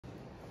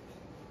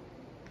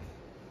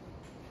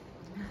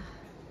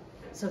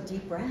So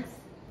deep breath.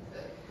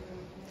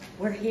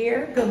 We're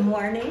here. Good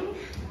morning.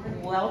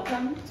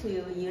 Welcome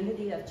to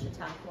Unity of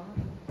Chautauqua.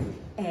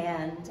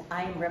 And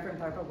I am Reverend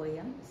Barbara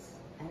Williams.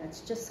 And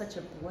it's just such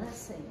a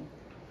blessing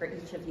for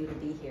each of you to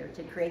be here,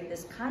 to create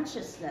this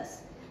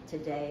consciousness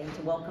today and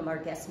to welcome our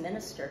guest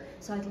minister.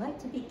 So I'd like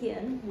to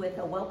begin with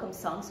a welcome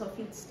song. So if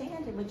you'd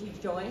stand and would you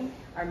join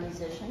our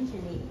musician,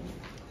 Janine.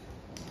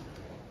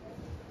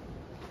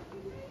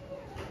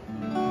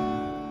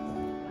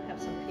 We'll have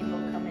some people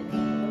coming in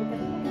a little bit.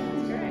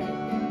 That's great.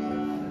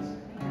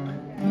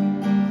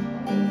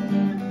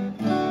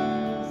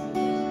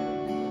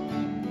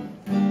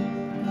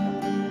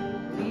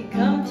 We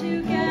come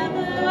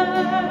together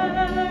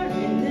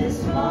in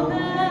this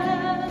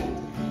moment.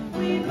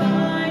 We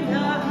bind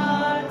our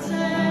hearts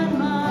and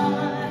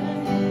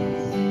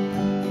minds,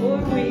 for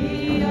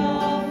we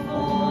all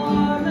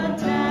form a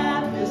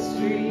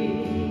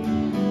tapestry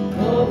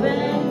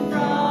woven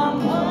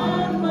from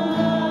one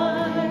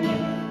mind,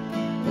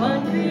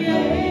 one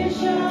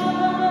creation,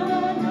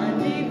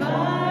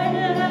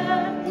 undivided,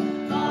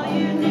 all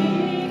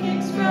unique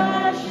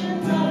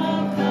expressions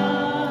of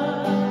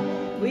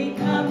God. We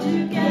come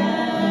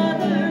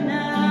together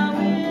now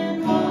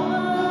in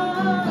one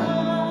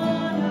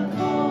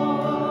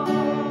accord.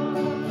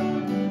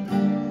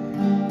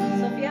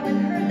 So if you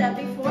haven't heard that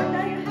before,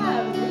 now you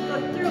have. We'll go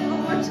through it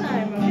one more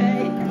time,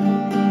 okay?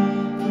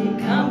 We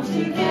come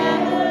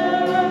together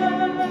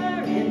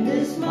in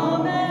this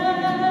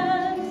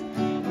moment.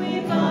 We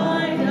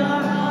bind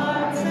our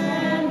hearts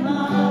and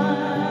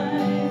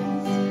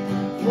minds,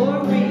 for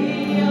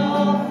we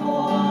all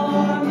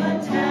form a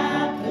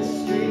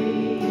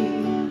tapestry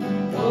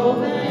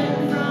woven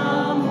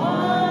from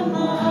one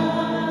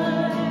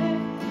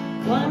life,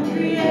 one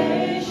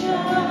creation,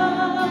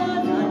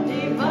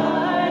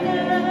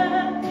 undivided,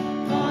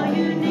 all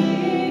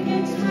unique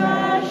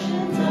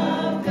expressions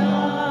of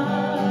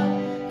God.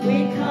 We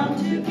come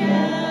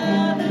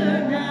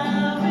together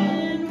now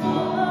in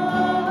one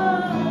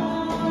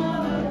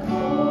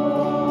accord.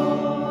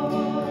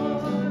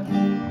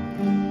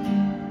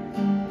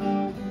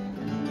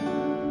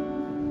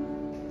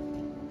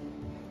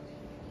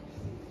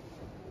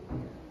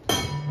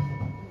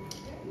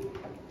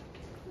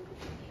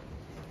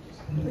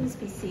 Please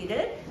be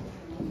seated.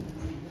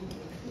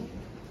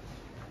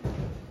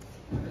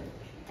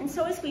 And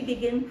so as we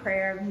begin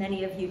prayer,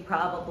 many of you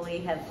probably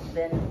have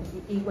been,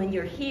 when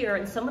you're here,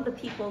 and some of the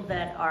people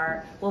that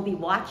will be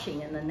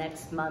watching in the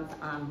next month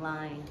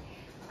online,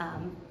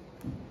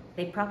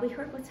 they probably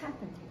heard what's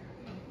happened here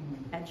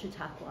at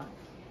Chautauqua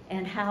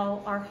and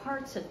how our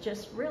hearts have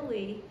just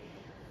really,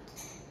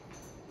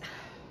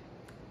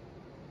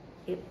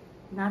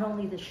 not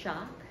only the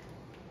shock,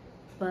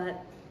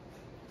 but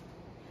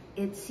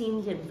it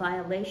seemed in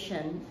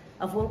violation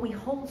of what we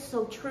hold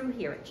so true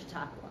here at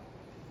Chautauqua.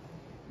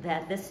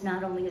 That this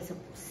not only is a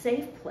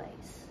safe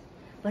place,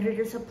 but it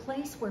is a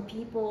place where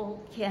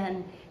people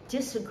can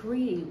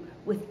disagree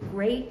with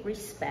great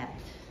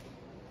respect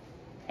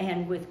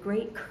and with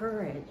great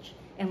courage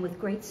and with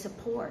great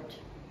support.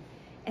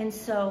 And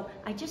so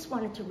I just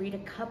wanted to read a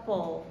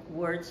couple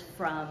words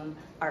from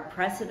our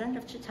president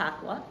of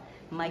Chautauqua,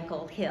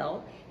 Michael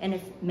Hill. And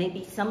if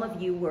maybe some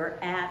of you were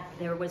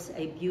there was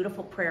a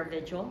beautiful prayer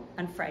vigil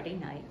on Friday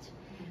night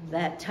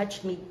that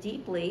touched me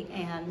deeply,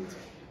 and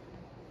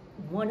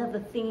one of the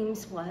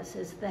themes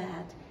is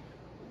that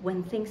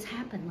when things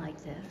happen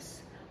like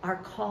this, our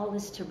call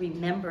is to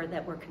remember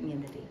that we're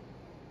community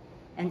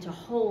and to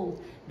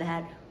hold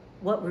that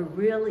what we're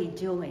really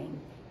doing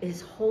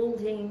is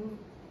holding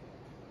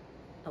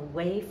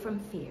away from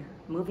fear,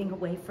 moving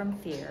away from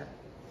fear,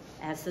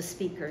 as the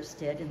speakers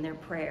did in their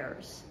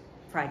prayers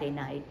Friday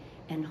night,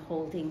 and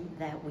holding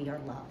that we are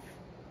love.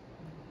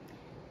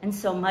 And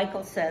so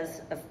Michael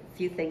says a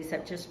few things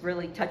that just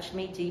really touched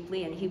me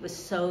deeply, and he was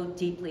so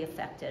deeply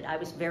affected. I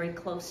was very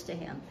close to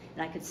him,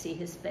 and I could see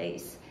his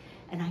face,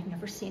 and I'd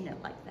never seen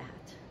it like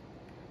that.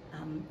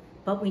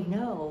 But we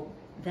know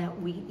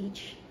that we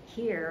each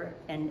here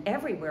and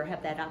everywhere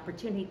have that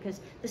opportunity,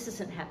 because this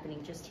isn't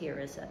happening just here,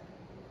 is it?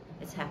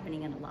 It's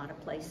happening in a lot of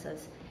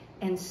places.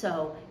 And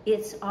so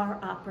it's our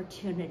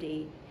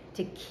opportunity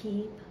to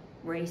keep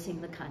raising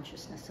the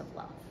consciousness of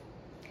love.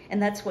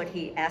 And that's what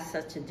he asked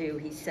us to do.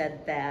 He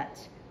said that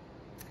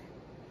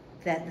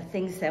the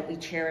things that we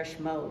cherish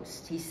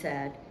most, he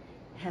said,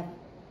 have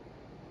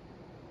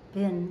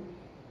been,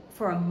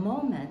 for a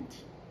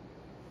moment,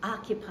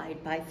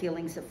 occupied by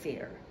feelings of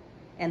fear.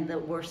 And the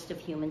worst of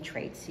human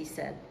traits, he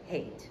said,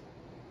 hate.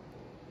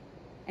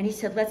 And he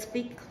said, let's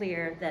be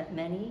clear that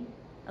many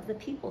of the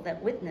people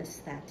that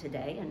witnessed that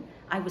today, and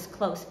I was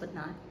close, but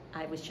not,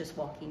 I was just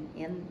walking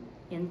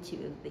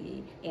into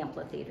the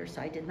amphitheater,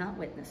 so I did not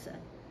witness it.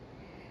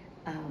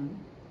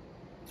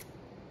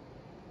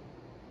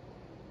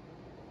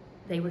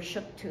 They were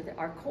shook to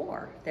our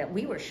core, that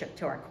we were shook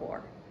to our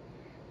core.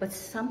 But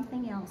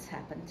something else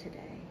happened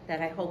today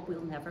that I hope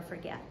we'll never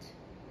forget.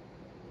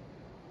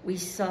 We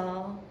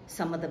saw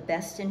some of the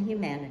best in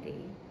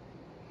humanity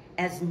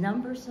as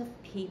numbers of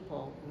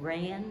people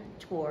ran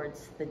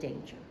towards the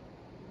danger.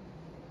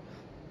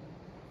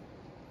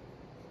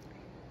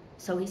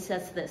 So he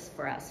says this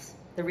for us.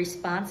 The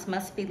response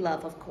must be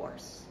love, of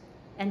course,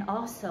 and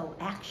also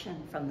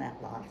action from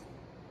that love.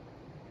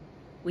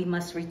 We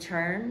must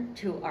return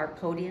to our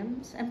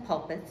podiums and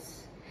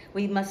pulpits.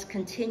 We must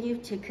continue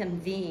to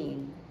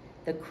convene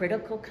the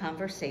critical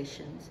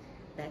conversations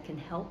that can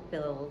help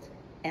build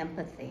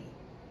empathy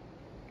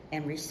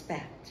and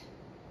respect.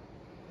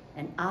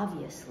 And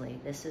obviously,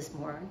 this is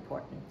more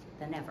important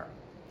than ever.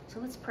 So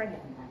let's pray on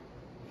that.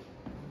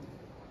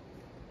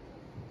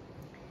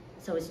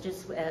 So it's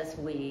just as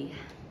we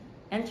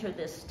enter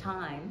this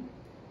time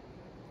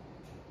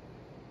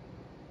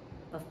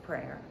of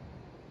prayer,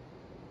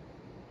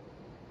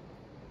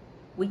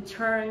 we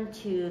turn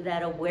to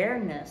that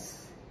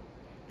awareness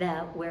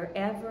that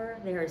wherever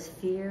there is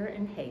fear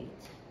and hate,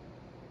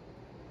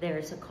 there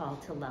is a call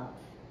to love.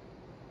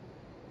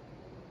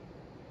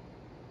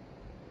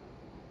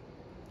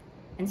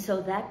 And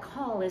so that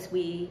call, as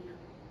we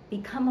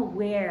become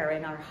aware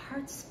in our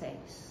heart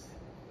space,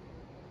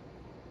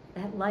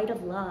 that light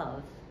of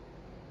love.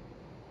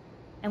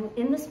 And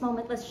in this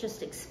moment, let's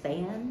just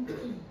expand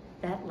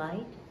that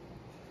light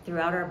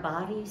throughout our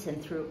bodies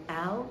and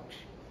throughout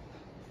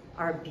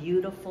our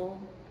beautiful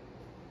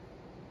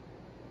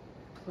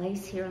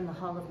place here in the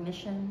Hall of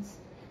Missions,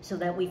 so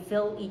that we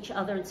fill each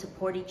other and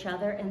support each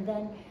other, and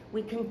then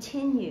we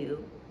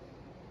continue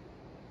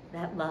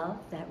that love,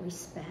 that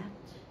respect,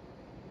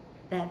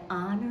 that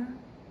honor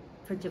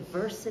for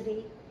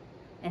diversity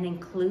and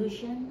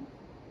inclusion,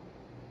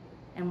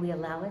 and we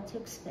allow it to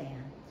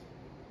expand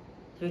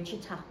through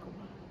Chautauqua,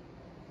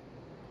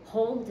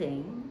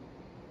 holding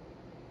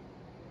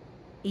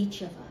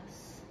each of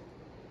us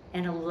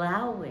and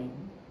allowing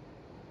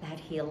that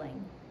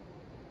healing.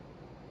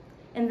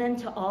 And then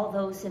to all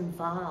those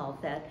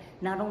involved that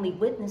not only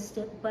witnessed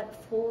it, but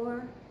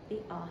for the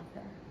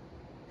author,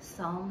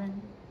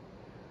 Salman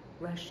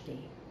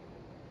Rushdie,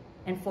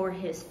 and for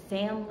his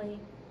family,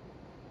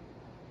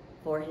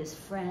 for his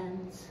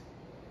friends,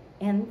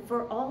 and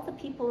for all the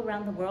people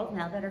around the world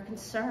now that are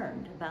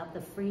concerned about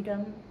the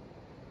freedom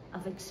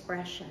of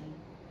expression.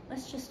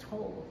 Let's just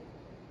hold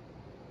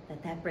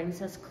that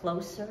brings us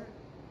closer,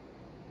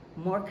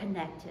 more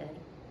connected,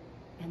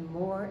 and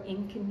more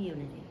in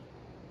community.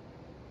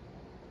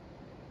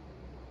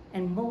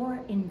 And more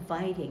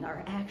inviting,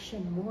 our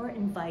action more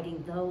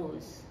inviting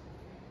those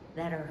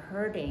that are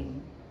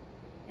hurting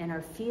and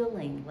are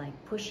feeling like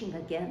pushing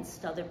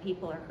against other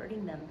people or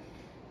hurting them,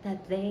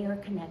 that they are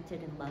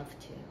connected in love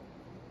too.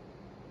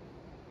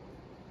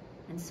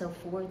 And so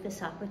for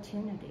this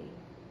opportunity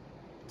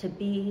to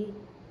be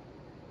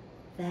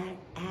that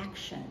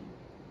action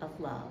of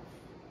love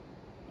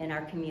in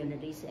our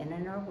communities and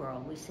in our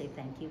world, we say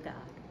thank you, God.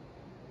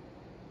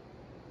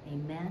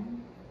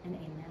 Amen and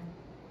amen.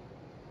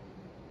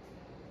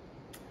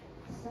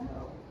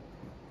 So,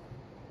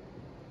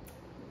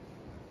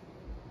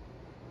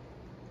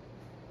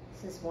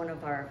 this is one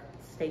of our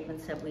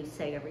statements that we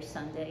say every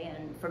Sunday,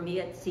 and for me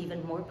it's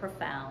even more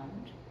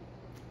profound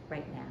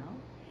right now,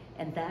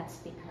 and that's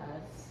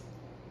because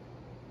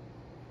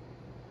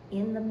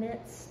in the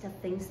midst of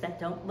things that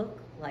don't look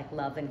like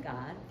love and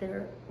God,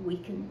 we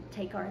can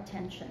take our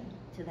attention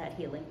to that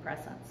healing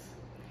presence.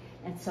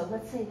 And so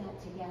let's say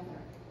that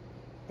together.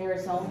 There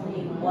is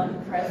only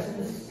one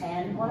presence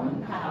and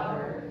one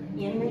power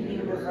in the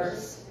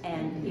universe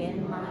and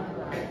in my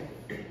life,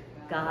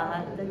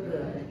 God the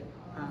good,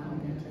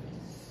 omnipotent.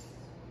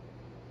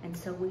 And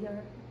so we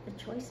are the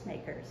choice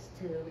makers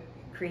to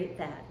create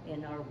that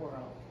in our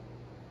world.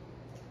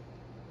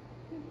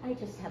 I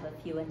just have a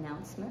few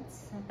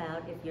announcements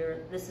about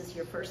this is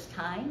your first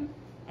time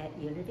at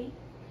Unity.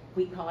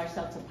 We call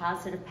ourselves a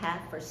positive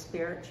path for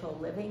spiritual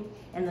living.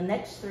 And the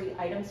next 3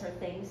 items are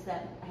things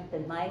that have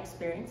been my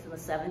experience in the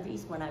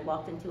 70s when I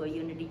walked into a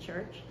Unity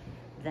church,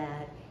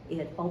 that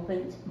it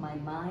opened my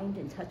mind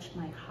and touched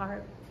my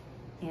heart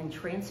and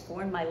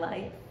transformed my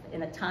life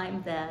in a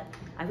time that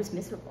I was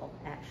miserable,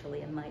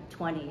 actually, in my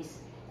 20s,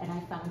 and I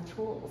found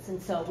tools.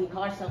 And so we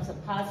call ourselves a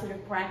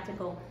positive,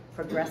 practical,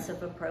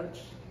 progressive approach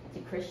to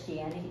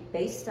Christianity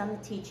based on the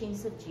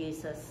teachings of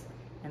Jesus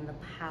and the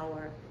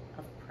power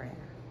of prayer.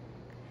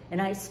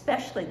 And I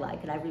especially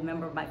like, and I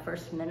remember my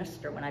first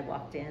minister when I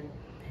walked in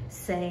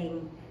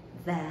saying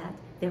that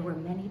there were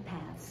many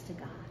paths to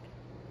God,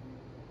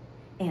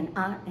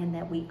 and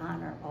that we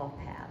honor all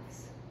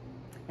paths.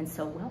 And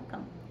so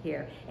welcome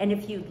here. And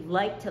if you'd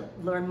like to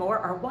learn more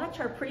or watch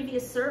our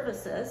previous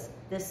services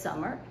this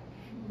summer,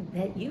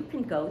 that you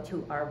can go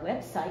to our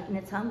website, and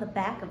it's on the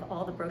back of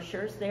all the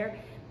brochures there,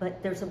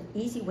 but there's an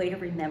easy way to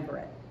remember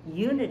it.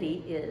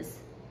 Unity is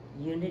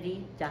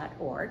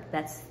unity.org.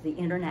 That's the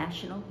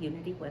International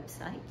Unity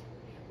website,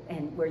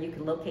 and where you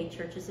can locate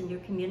churches in your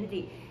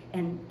community.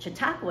 And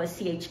Chautauqua is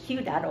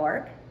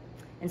chq.org,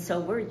 and so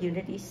we're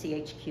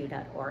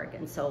unitychq.org.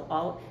 And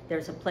so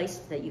there's a place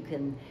that you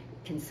can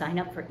sign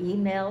up for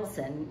emails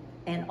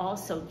and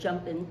also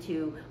jump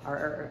into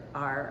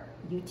our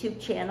YouTube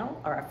channel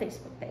or our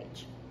Facebook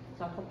page.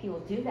 So I hope you will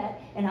do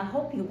that, and I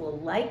hope you will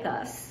like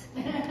us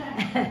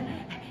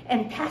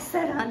and pass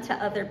that on to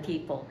other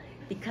people.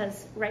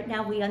 Because right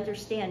now we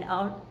understand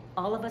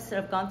all of us that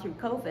have gone through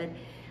COVID,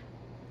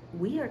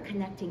 we are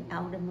connecting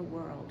out in the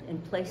world in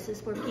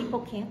places where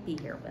people can't be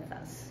here with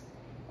us.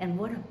 And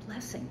what a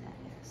blessing that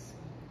is.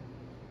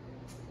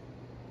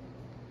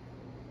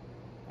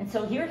 And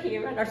so you're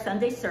here at our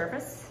Sunday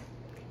service,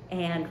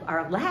 and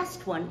our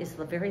last one is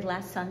the very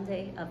last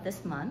Sunday of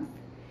this month.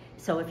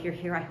 So if you're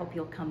here, I hope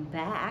you'll come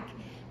back.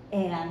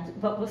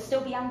 But we'll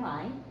still be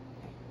online.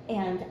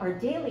 And our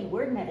daily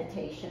word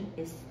meditation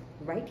is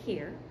right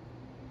here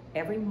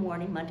every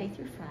morning, Monday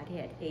through Friday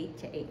at 8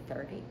 to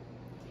 8:30.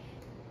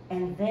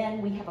 And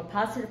then we have a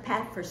Positive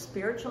Path for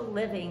Spiritual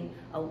Living,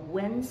 a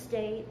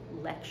Wednesday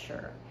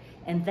lecture.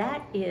 And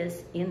that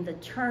is in the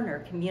Turner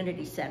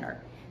Community Center.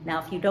 Now,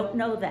 if you don't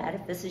know that,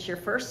 if this is your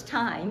first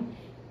time,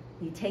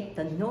 you take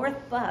the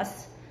north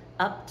bus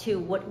up to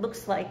what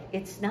looks like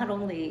it's not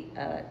only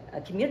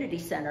a community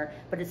center,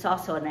 but it's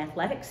also an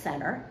athletic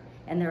center,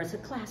 and there is a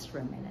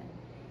classroom in it.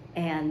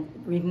 And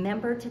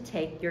remember to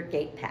take your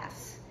gate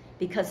pass,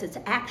 because it's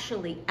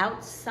actually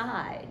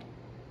outside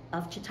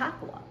of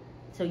Chautauqua.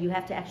 So you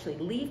have to actually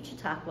leave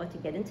Chautauqua to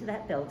get into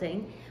that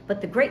building. But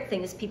the great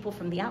thing is people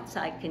from the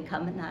outside can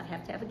come and not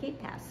have to have a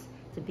gate pass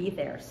to be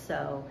there.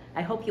 So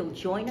I hope you'll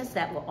join us.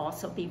 That will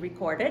also be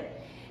recorded.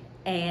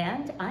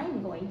 And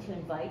I'm going to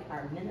invite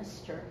our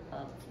minister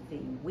of the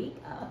week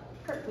up.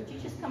 Kurt, would you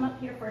just come up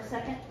here for a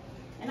second?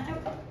 And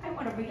I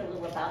want to read a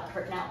little about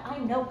Kurt. Now, I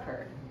know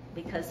Kurt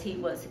because he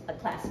was a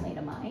classmate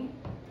of mine.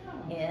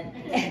 And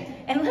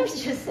let me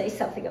just say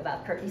something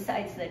about Kurt,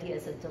 besides that he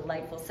has a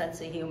delightful sense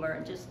of humor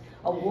and just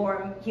a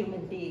warm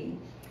human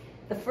being.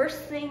 The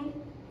first thing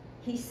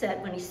he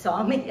said when he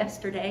saw me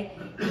yesterday,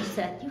 he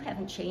said, "You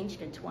haven't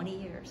changed in 20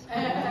 years.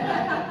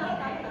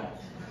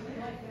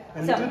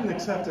 And you didn't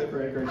accept it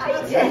very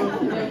graciously.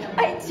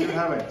 I did. You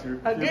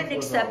haven't. I didn't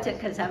accept it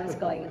because I was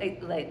going,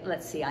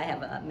 let's see, I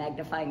have a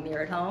magnifying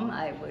mirror at home.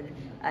 I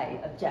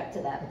object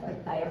to that, but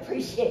I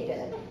appreciated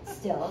it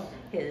still,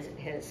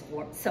 his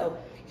warmth. So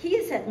he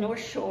is at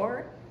North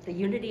Shore, the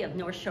Unity of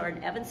North Shore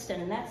in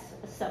Evanston, and that's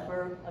a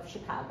suburb of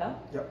Chicago.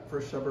 Yep,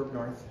 first suburb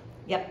north.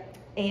 Yep,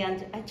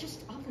 and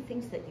just all the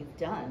things that you've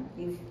done.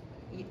 You've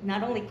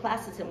not only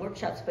classes and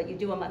workshops, but you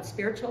do them on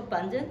spiritual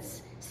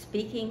abundance,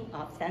 speaking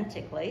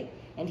authentically,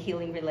 and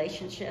healing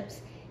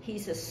relationships.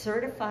 He's a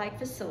certified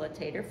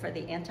facilitator for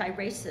the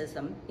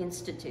Anti-Racism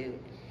Institute,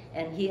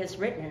 and he has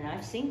written, and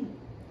I've seen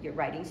your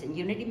writings in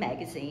Unity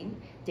Magazine,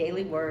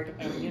 Daily Word,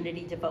 and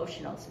Unity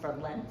Devotionals for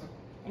Lent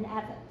and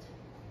Advent.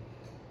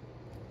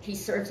 He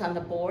serves on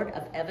the board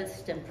of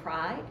Evanston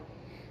Pride,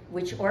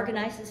 which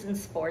organizes and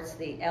supports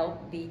the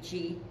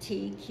LGBTQIA+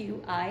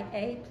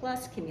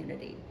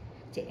 community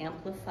to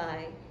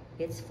amplify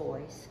its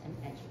voice and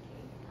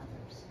educate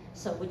others.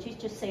 So would you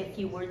just say a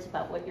few words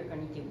about what you're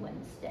going to do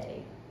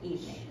Wednesday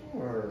evening?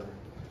 Sure.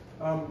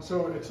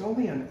 So it's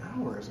only an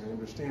hour, as I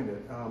understand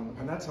it,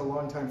 and that's a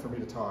long time for me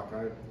to talk.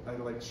 I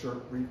like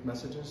short, brief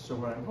messages, so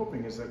what I'm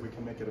hoping is that we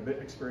can make it a bit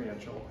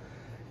experiential.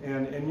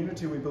 And in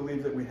Unity, we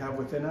believe that we have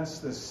within us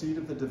the seed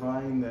of the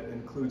divine that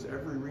includes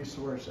every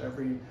resource,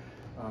 every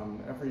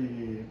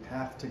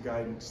path to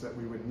guidance that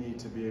we would need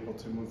to be able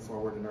to move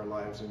forward in our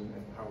lives in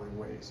empowering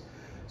ways.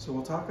 So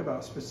we'll talk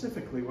about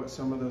specifically what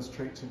some of those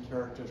traits and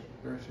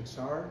characteristics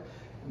are,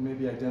 and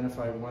maybe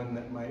identify one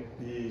that might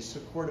be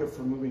supportive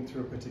for moving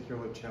through a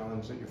particular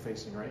challenge that you're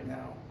facing right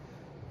now,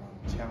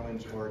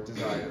 challenge or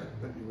desire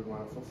that you would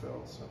want to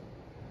fulfill. So,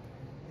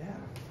 yeah,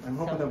 I'm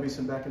hoping there'll be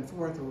some back and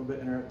forth, a little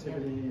bit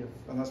interactivity,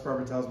 unless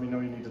Barbara tells me,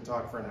 no, you need to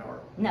talk for an hour.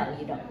 No,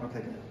 you don't.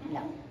 Okay, good.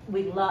 No,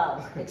 we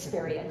love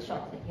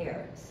experiential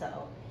here,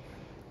 so.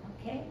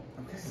 Okay,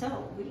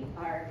 so we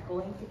are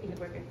going to,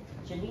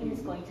 Janine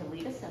is going to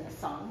lead us in a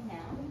song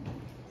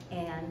now,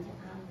 and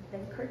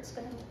then Kurt's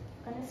going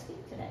to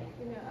speak today.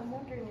 You know, I'm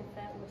wondering if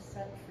that was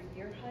set for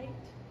your height.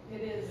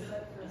 It is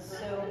set for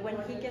So when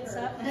he gets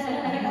up, he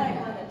might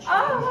want to change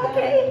Oh,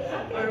 okay.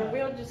 that. Or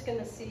we're just going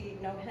to see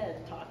no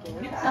head talking.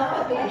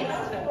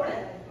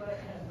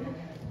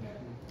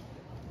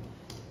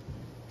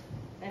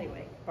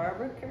 Anyway,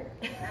 Barbara, Kurt.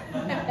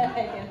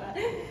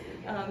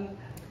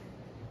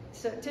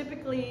 So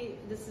typically,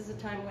 this is a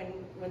time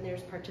when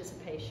there's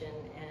participation,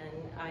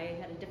 and I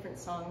had a different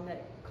song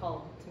that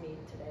called to me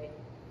today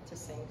to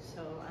sing.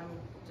 So I'm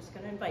just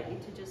going to invite you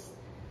to just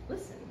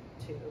listen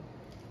to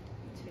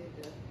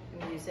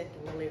the music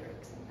and the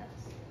lyrics and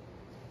this.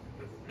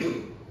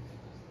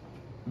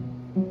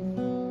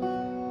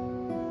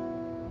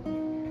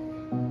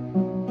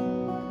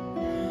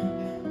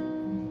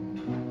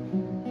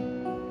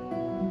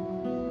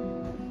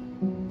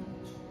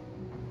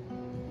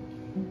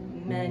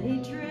 Many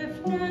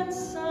drift and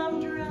some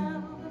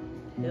drown,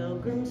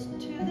 pilgrims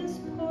to this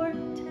port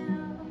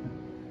town,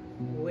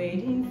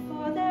 waiting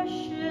for their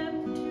ship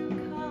to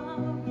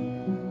come,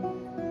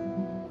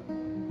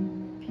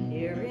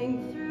 peering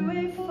through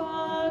a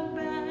fog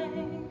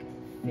bank,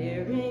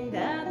 fearing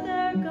that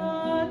their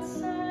God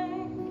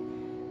sank.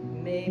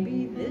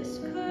 Maybe this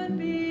could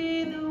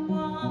be the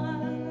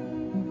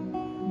one,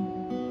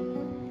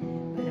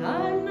 but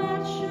I'm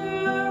not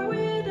sure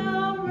we'd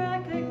all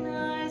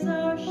recognize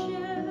our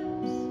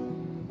ships,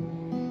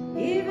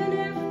 even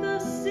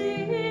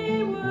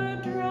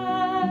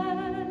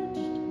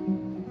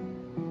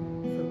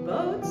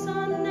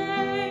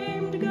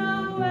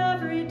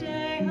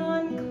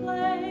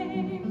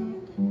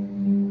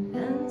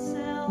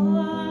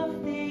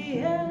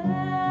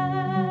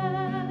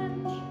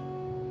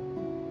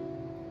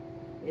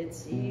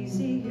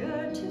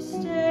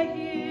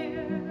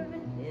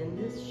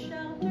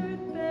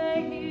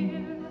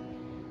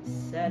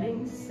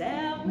setting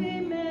sail we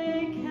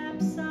may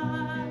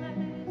capsize.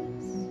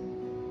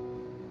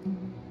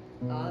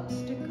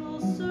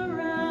 Obstacles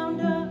surround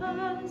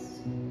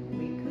us,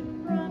 we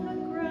could run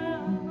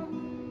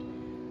aground,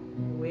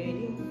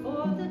 waiting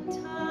for the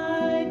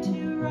tide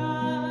to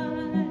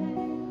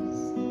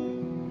rise.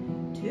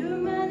 Too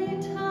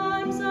many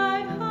times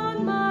I've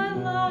hung my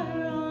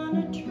lyre on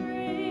a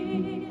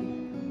tree,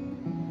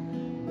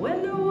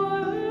 when the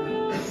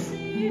world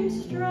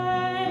seems strange.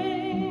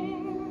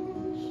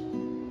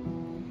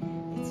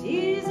 It's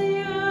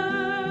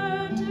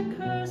easier to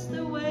curse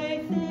the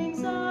way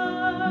things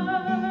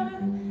are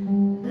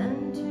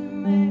than to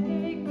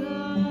make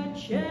a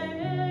change.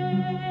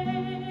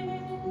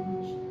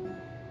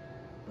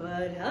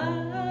 But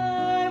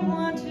I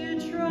want to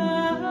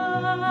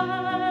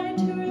try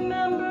to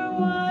remember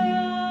why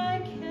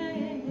I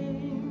came,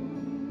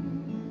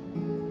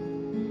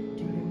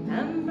 to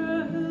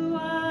remember who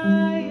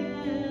I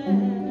am,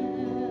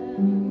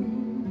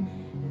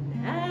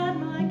 and add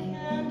my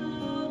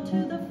candle to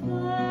the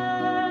flame.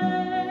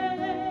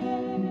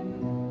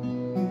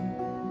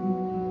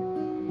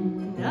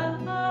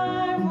 And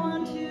I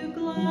want to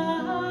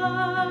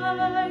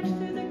glide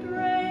through the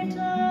great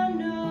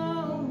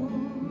unknown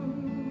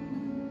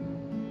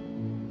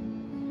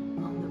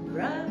on the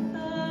breath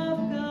of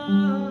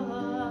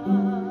God,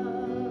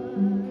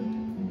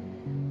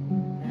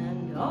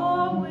 and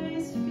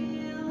always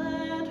feel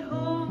at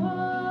home.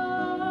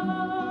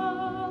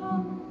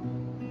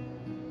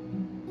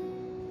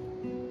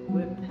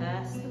 We're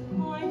past the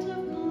point of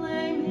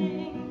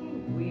blaming,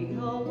 we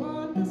all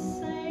want the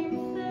same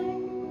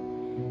thing,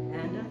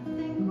 and I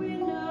think we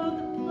know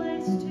the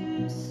place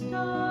to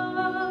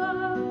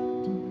start.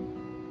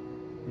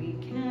 We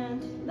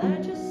can't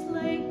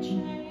legislate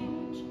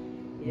change.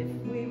 If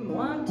we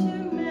want to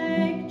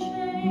make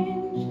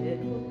change, it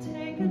will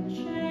take a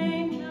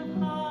change of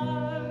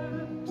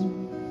heart.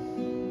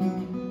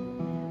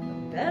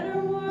 A better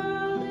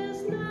world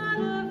is not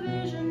a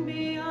vision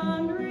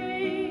beyond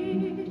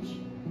reach,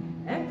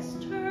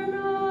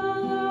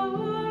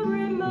 external or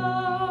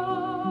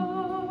remote.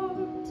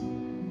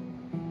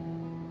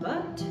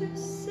 But to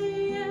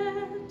see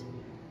it,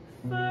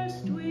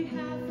 first we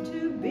have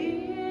to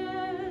be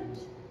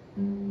it.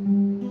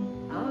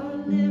 Our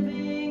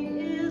living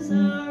is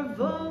our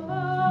vote.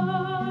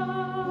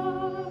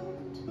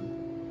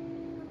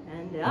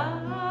 And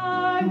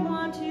I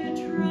want to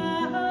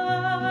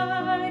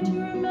try to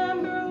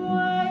remember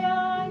why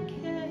I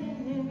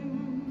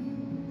came,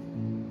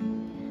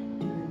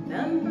 to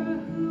remember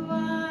who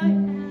I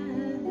am,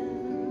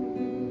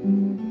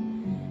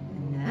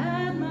 and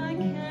add my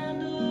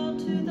candle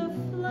to the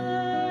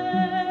flame.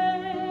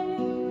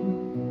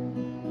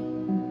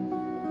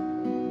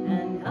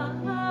 And I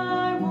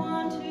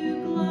want to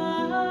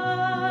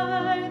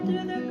glide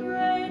through the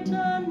great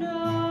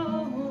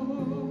unknown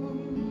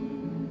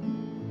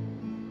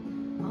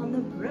on the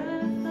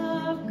breath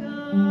of God,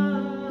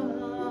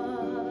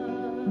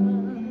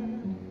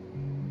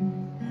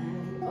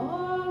 and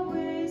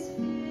always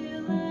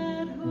feel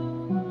at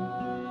home.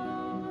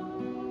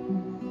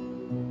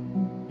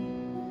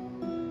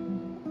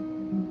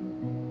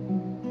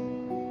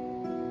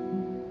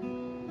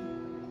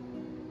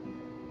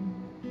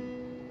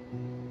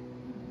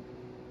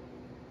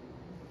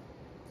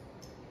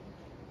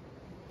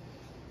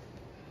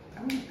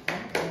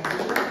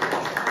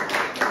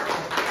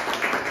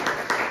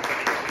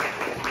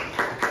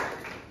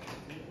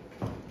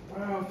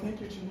 Wow,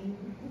 thank you, Janine.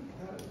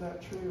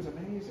 That truly was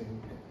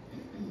amazing.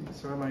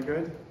 So am I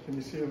good? Can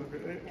you see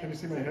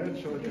my head?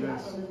 Show it to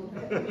this.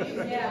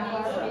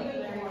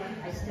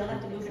 I still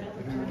have to move it up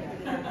a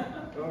time.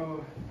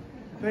 Oh,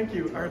 thank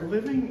you. Our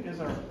living is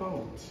our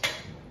boat.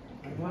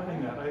 I'm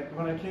loving that.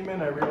 When I came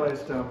in, I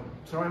realized, so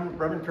I'm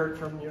Reverend Kurt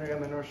from UA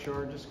on the North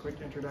Shore, just a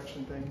quick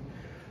introduction thing.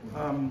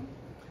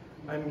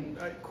 I'm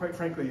quite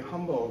frankly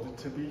humbled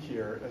to be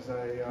here, as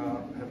I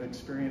have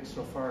experienced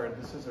so far.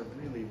 This is a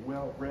really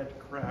well-read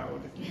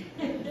crowd,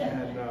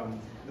 and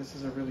this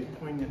is a really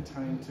poignant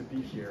time to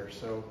be here.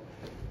 So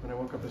when I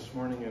woke up this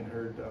morning and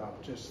heard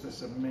just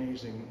this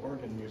amazing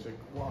organ music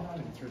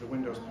wafting through the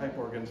windows, pipe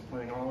organs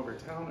playing all over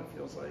town, it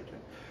feels like,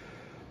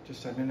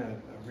 I'm in a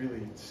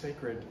really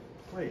sacred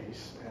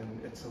place,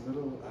 and it's a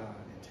little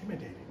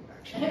intimidating,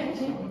 actually.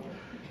 So,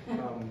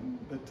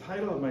 the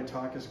title of my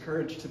talk is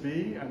Courage to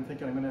Be. I'm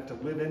thinking I'm going to have to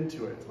live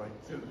into it, like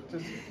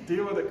just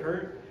deal with it,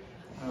 Kurt.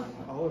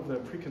 All of the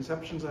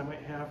preconceptions I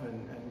might have,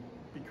 and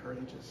be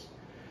courageous.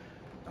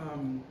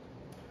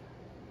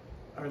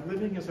 Our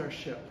living is our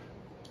ship.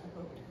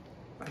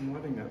 I'm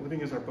loving that.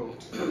 Living is our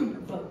boat.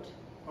 Vote.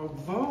 Oh,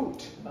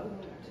 vote.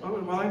 Vote. Oh,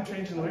 well, I'm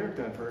changing the lyric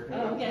then for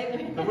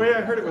Okay. the way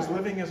I heard it was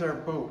living is our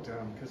boat,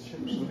 because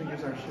living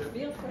is our ship.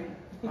 Feel free.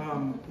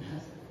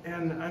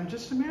 And I'm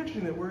just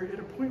imagining that we're at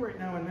a point right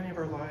now in many of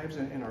our lives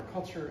and in our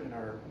culture, in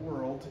our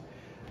world,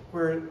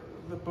 where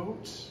the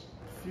boats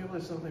feel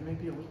as though they may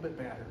be a little bit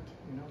battered.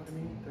 You know what I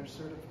mean? There's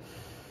sort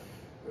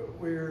of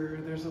where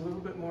there's a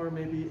little bit more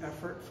maybe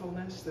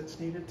effortfulness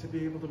that's needed to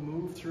be able to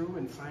move through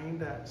and find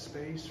that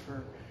space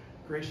for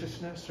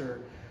graciousness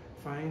or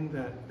find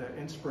that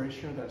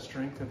inspiration, or that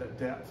strength, or that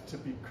depth to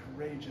be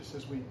courageous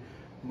as we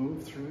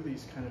move through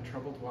these kind of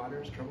troubled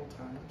waters, troubled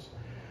times.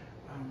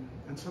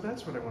 And so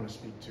that's what I want to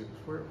speak to,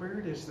 where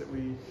it is that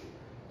we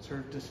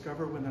sort of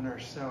discover within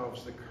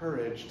ourselves the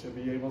courage to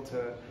be able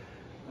to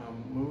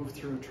move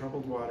through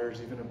troubled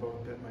waters, even a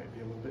boat that might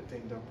be a little bit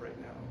dinged up right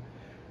now.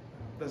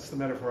 That's the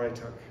metaphor I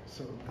took,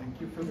 so thank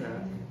you for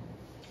that.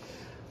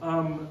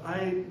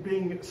 I,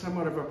 being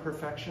somewhat of a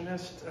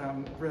perfectionist,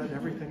 read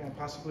everything I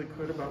possibly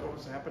could about what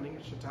was happening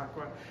at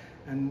Chautauqua,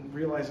 and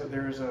realized that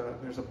there's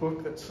a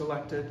book that's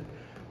selected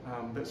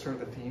that's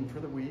sort of the theme for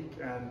the week.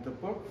 And the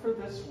book for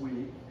this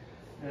week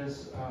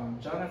is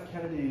John F.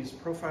 Kennedy's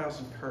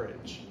Profiles in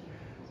Courage,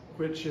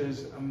 which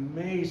is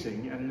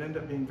amazing, and it ended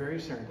up being very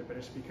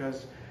serendipitous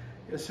because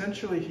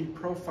essentially he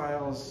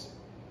profiles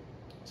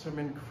some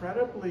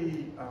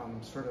incredibly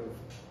sort of,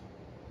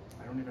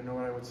 I don't even know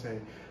what I would say,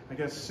 I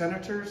guess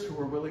senators who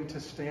were willing to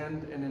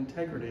stand in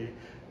integrity,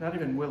 not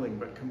even willing,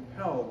 but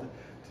compelled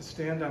to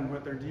stand on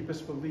what their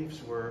deepest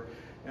beliefs were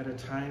at a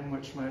time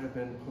which might have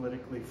been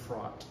politically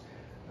fraught.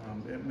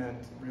 It meant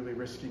really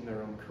risking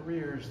their own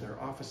careers,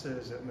 their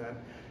offices. It meant,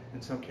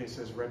 in some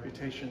cases,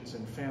 reputations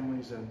and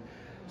families. And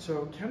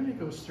so Kennedy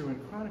goes through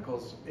and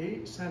chronicles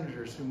 8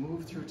 senators who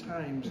moved through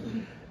times.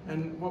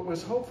 And what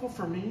was hopeful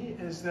for me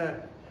is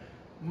that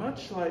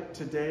much like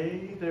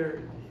today,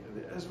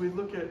 as we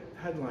look at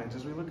headlines,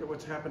 as we look at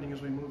what's happening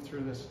as we move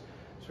through this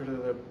sort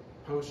of the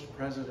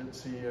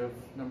post-presidency of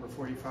number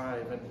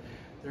 45, and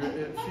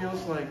it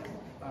feels like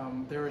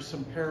there is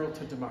some peril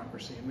to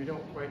democracy, and we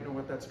don't quite know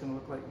what that's going to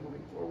look like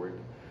moving forward.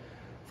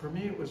 For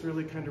me, it was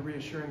really kind of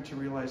reassuring to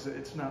realize that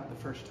it's not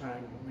the first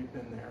time we've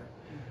been there.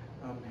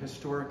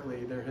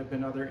 Historically, there have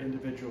been other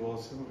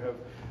individuals who have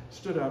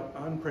stood up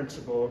on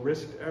principle,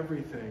 risked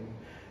everything,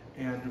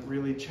 and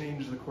really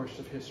changed the course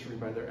of history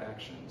by their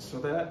actions. So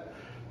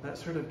that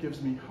sort of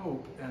gives me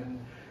hope. And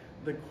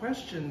the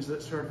questions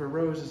that sort of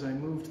arose as I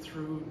moved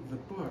through the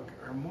book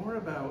are more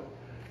about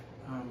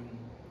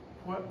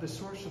what the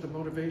source of the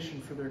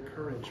motivation for their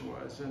courage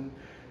was.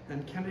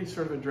 And Kennedy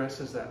sort of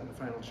addresses that in the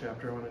final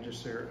chapter. I want to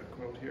just share a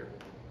quote here.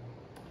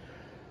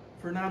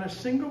 For not a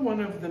single one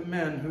of the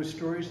men whose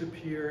stories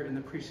appear in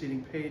the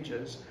preceding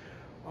pages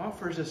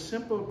offers a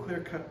simple,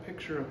 clear-cut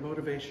picture of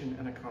motivation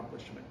and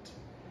accomplishment.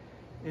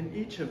 In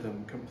each of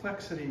them,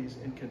 complexities,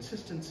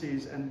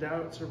 inconsistencies, and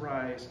doubts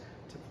arise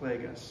to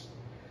plague us.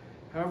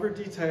 However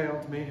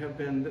detailed may have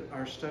been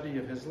our study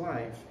of his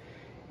life,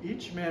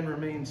 each man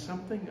remains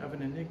something of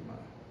an enigma.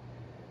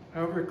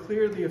 However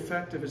clear the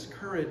effect of his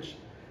courage,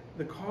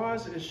 the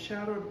cause is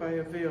shadowed by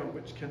a veil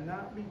which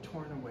cannot be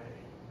torn away.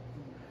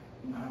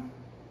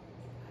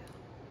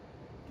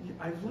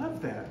 I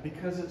love that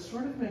because it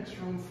sort of makes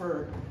room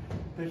for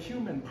the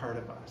human part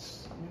of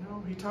us. You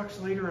know, he talks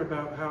later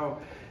about how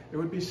it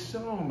would be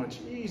so much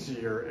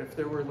easier if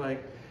there were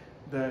like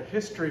the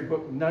history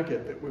book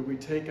nugget that we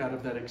take out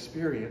of that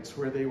experience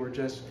where they were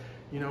just,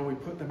 you know, we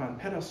put them on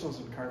pedestals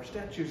and carved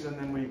statues, and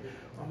then we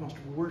almost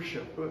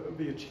worship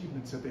the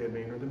achievements that they had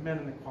made or the men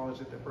and the qualities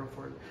that they brought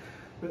forward.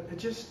 But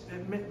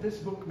this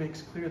book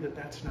makes clear that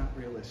that's not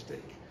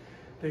realistic.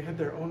 They had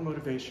their own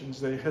motivations,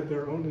 they had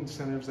their own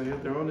incentives, they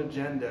had their own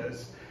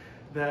agendas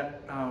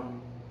that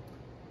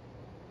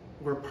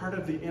were part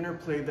of the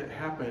interplay that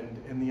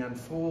happened in the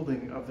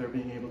unfolding of their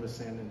being able to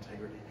stand in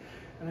integrity.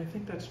 And I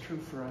think that's true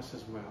for us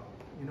as well.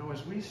 You know,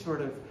 as we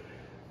sort of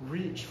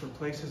reach for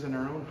places in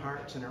our own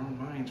hearts and our own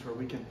minds where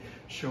we can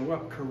show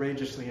up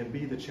courageously and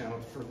be the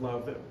channel for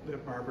love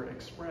that Barbara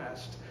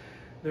expressed,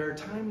 there are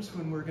times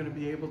when we're going to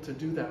be able to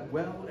do that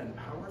well and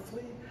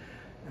powerfully,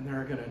 and there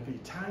are going to be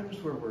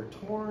times where we're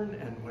torn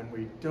and when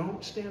we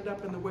don't stand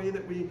up in the way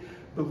that we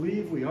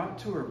believe we ought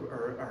to,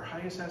 or our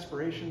highest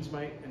aspirations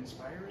might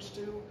inspire us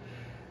to.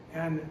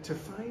 And to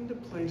find a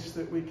place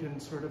that we can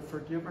sort of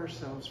forgive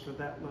ourselves for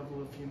that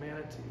level of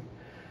humanity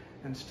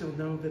and still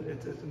know that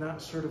it's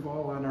not sort of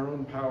all on our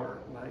own power.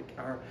 Like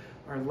our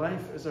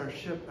life is our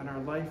ship, and our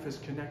life is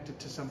connected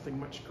to something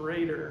much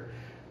greater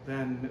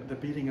than the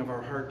beating of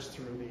our hearts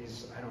through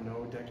these, I don't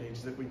know,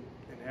 decades that we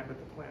inhabit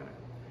the planet.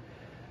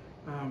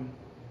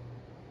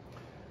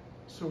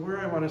 So where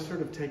I want to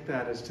sort of take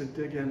that is to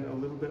dig in a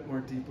little bit more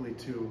deeply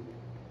to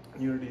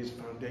Unity's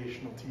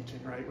foundational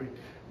teaching, right?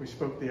 We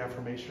spoke the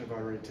affirmation of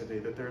already today,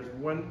 that there's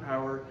one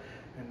power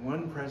and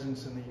one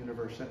presence in the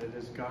universe, and it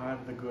is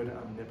God, the good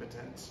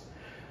omnipotence.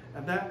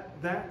 And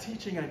that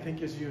teaching, I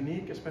think, is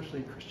unique, especially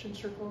in Christian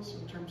circles,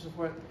 in terms of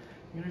what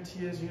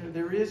unity is.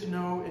 There is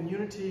no, in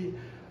unity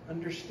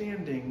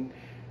understanding,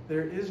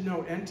 there is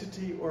no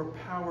entity or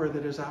power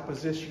that is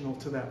oppositional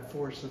to that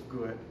force of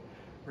good,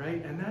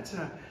 right? And that's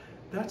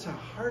a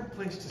hard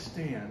place to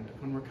stand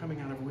when we're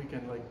coming out of a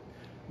weekend like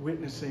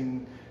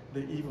witnessing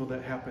the evil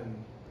that happened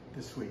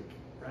this week,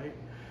 right?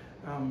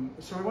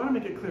 So I want to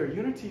make it clear,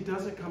 unity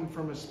doesn't come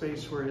from a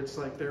space where it's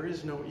like there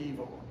is no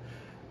evil.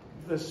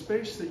 The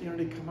space that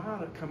unity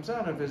comes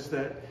out of is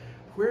that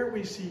where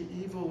we see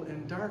evil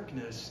and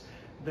darkness,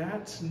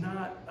 that's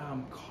not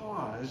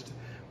caused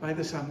by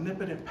this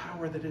omnipotent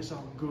power that is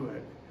all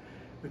good.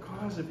 the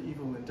cause of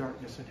evil and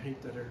darkness and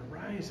hate that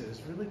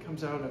arises really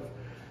comes out of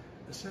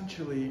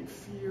essentially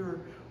fear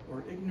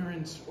or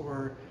ignorance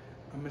or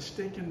a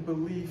mistaken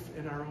belief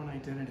in our own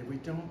identity. We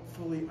don't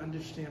fully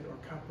understand or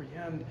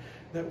comprehend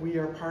that we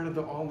are part of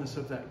the allness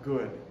of that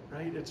good,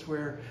 right? It's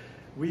where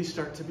we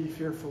start to be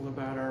fearful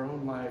about our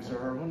own lives or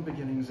our own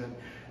beginnings, and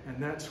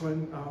that's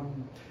when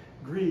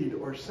greed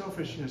or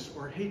selfishness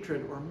or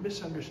hatred or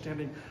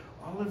misunderstanding,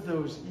 all of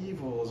those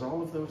evils,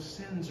 all of those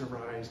sins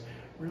arise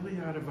really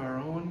out of our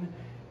own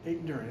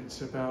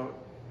ignorance about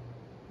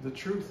the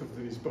truth of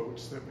these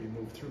boats that we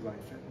move through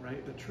life in,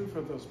 right? The truth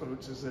of those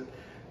boats is that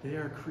they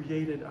are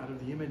created out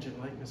of the image and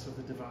likeness of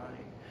the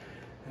divine.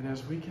 And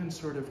as we can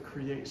sort of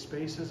create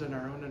spaces in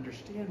our own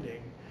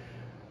understanding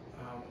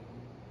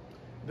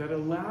that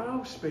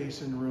allow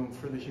space and room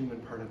for the human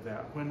part of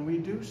that, when we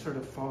do sort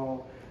of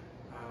fall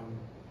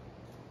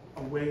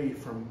away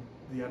from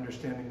the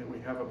understanding that we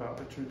have about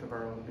the truth of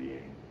our own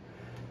being,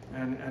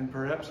 and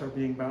perhaps are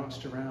being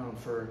bounced around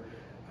for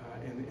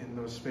in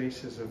those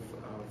spaces of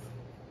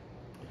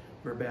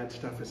where bad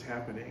stuff is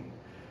happening,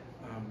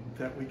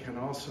 that we can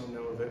also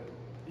know that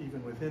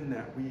even within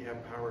that we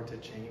have power to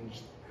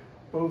change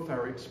both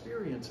our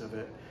experience of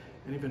it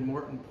and, even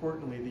more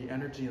importantly, the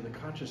energy and the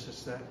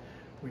consciousness that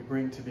we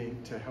bring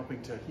to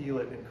helping to heal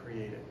it and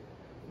create it,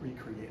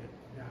 recreate it.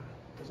 Yeah,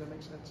 does that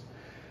make sense?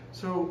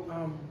 So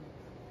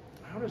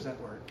how does that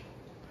work?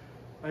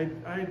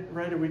 I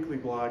write a weekly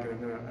blog,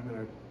 and I'm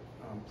gonna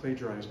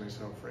plagiarize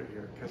myself right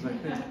here, because I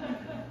think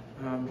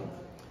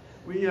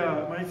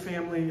my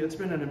family, it's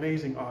been an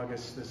amazing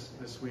August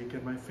this week,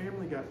 and my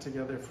family got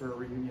together for a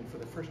reunion for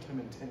the first time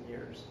in 10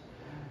 years.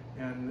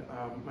 And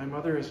my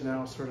mother is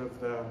now sort of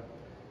the,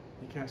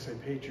 you can't say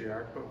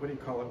patriarch, but what do you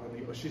call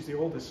it? She's the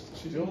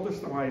oldest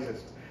and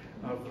wisest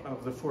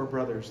of the four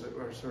brothers that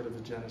were sort of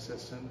the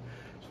genesis. And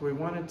so we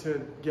wanted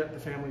to get the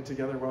family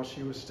together while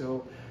she was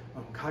still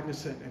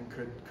cognizant and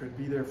could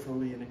be there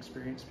fully and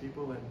experience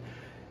people.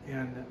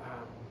 And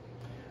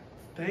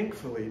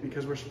thankfully,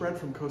 because we're spread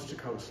from coast to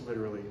coast,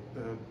 literally,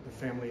 the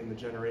family and the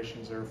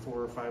generations, there are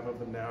 4 or 5 of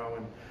them now.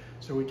 And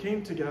so we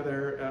came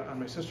together on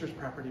my sister's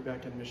property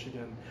back in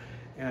Michigan.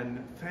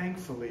 And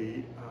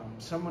thankfully,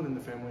 someone in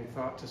the family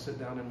thought to sit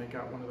down and make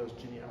out one of those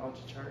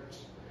genealogy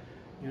charts,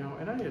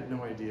 and I had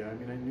no idea. I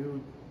mean, I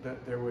knew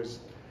that there was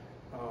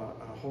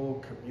a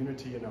whole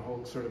community and a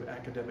whole sort of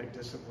academic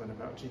discipline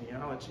about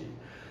genealogy,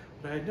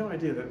 but I had no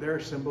idea that there are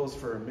symbols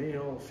for a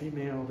male,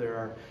 female, there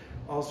are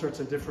all sorts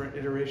of different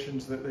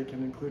iterations that they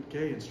can include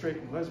gay and straight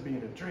and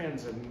lesbian and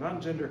trans and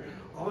non-gender.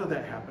 All of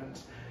that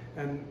happens.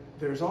 And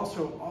there's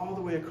also all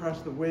the way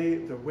across the way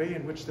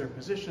in which their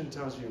position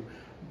tells you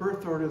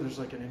birth order. There's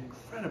like an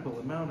incredible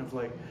amount of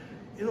like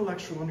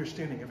intellectual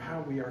understanding of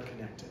how we are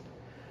connected,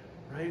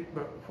 right?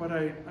 But what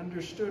I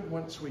understood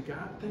once we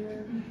got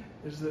there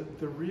is that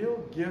the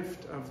real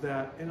gift of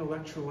that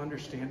intellectual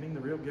understanding,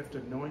 the real gift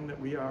of knowing that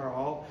we are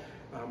all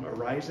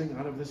arising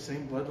out of the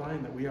same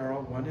bloodline, that we are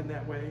all one in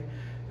that way,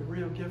 the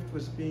real gift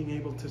was being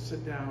able to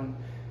sit down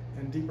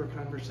in deeper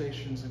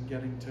conversations and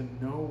getting to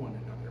know one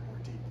another more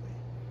deeply,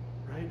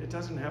 right? It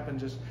doesn't happen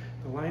just,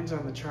 the lines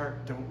on the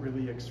chart don't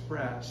really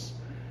express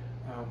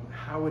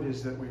how it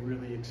is that we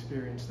really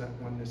experience that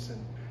oneness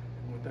and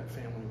what that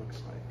family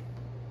looks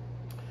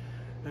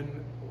like.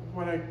 And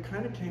what I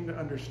kind of came to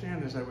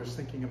understand as I was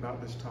thinking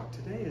about this talk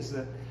today is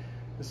that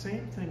the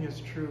same thing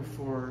is true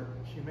for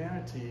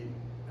humanity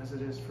as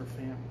it is for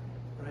family,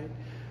 right?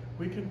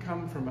 We can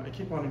come from, I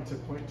keep wanting to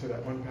point to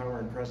that one power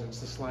and presence,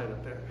 the slide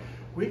up there.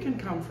 We can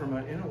come from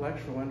an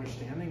intellectual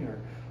understanding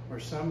or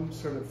some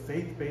sort of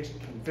faith-based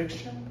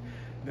conviction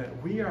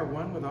that we are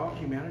one with all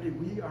humanity,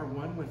 we are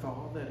one with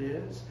all that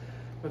is.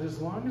 But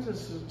as long as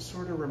it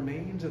sort of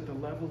remains at the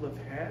level of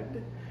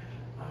head,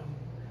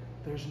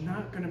 there's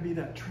not going to be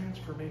that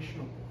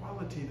transformational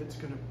quality that's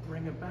going to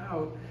bring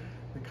about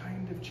the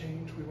kind of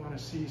change we want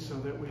to see, so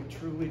that we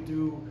truly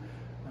do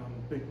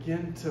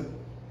begin to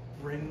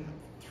bring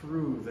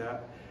through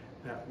that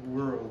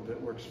world that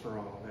works for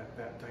all,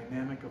 that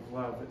dynamic of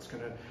love that's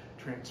going to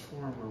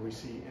transform where we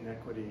see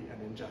inequity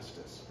and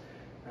injustice,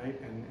 right,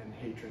 and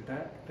hatred.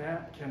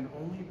 That can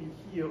only be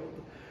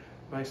healed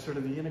by sort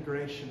of the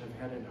integration of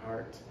head and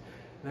heart.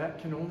 That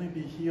can only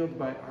be healed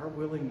by our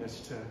willingness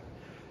to,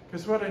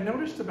 because what I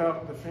noticed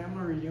about the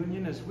family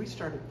reunion is we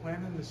started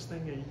planning this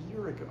thing a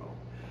year ago,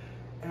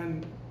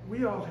 and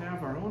we all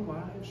have our own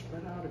lives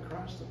spread out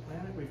across the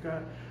planet. We've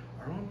got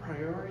our own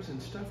priorities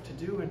and stuff to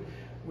do, and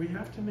we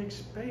have to make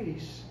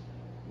space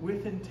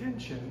with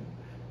intention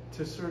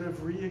to sort of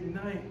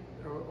reignite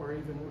or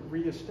even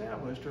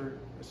reestablish or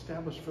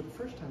establish for the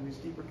first time these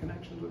deeper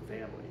connections with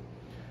family.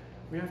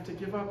 We have to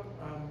give up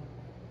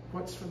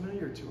what's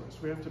familiar to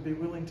us. We have to be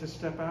willing to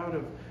step out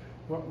of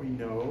what we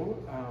know,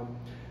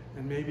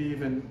 and maybe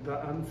even the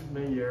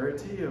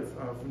unfamiliarity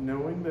of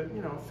knowing that,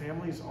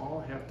 families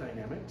all have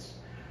dynamics.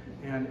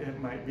 And it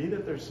might be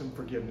that there's some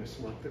forgiveness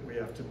work that we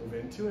have to move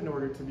into in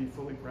order to be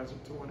fully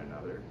present to one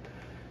another.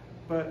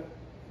 But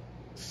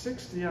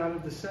 60 out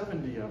of the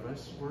 70 of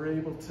us were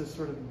able to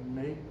sort of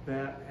make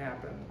that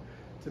happen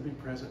to be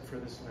present for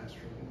this last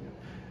reunion.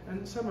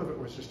 And some of it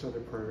was just other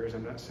prayers.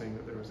 I'm not saying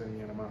that there was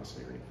any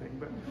animosity or anything,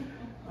 but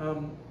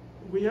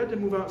we had to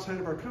move outside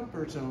of our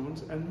comfort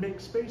zones and make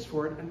space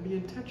for it and be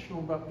intentional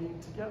about being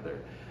together.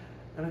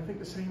 And I think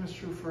the same is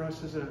true for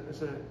us as a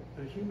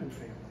human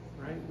family,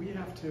 right? We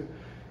have to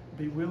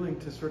be willing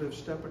to sort of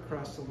step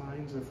across the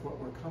lines of what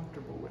we're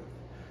comfortable with,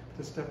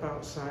 to step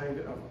outside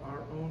of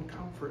our own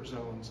comfort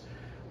zones,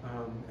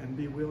 and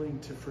be willing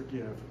to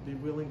forgive, be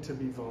willing to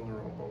be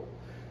vulnerable,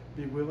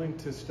 be willing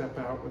to step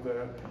out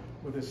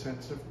with a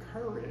sense of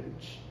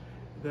courage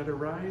that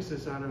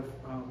arises out of,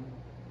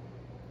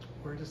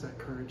 where does that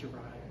courage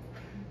arrive?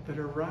 That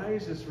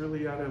arises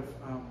really out of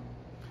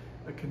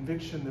a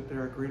conviction that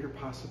there are greater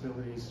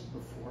possibilities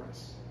before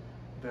us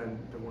than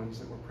the ones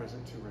that we're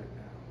present to right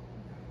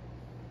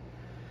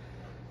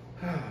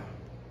now.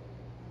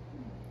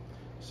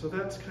 So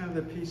that's kind of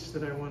the piece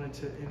that I wanted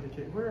to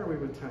indicate. Where are we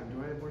with time?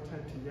 Do I have more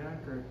time to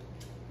yak or?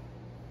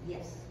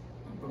 Yes.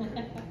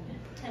 Okay.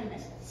 10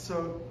 minutes.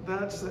 So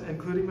that's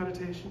including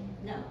meditation?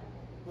 No,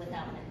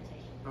 without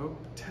meditation. Oh,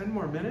 10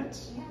 more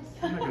minutes? Yes.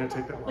 I'm not going to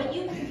take that long. But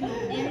you can do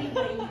it any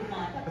way you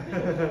want.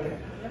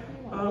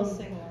 We'll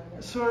sing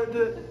longer. So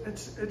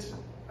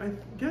I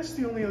guess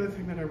the only other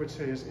thing that I would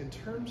say is in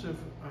terms of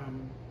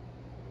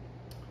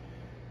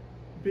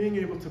being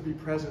able to be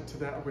present to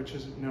that which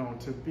isn't known,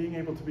 to being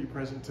able to be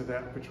present to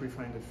that which we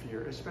find to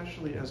fear,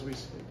 especially as we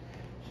sit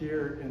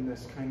here in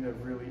this kind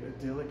of really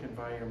idyllic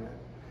environment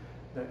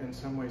that in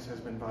some ways has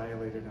been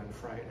violated on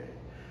Friday.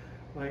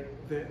 Like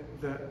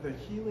the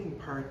healing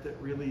part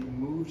that really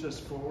moves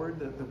us forward,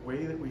 the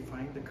way that we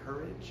find the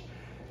courage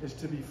is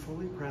to be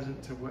fully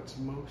present to what's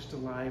most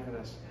alive in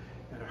us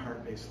at a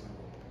heart-based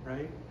level,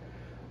 right?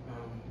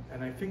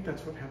 And I think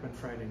that's what happened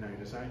Friday night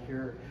as I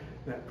hear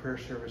that prayer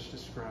service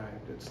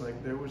described. It's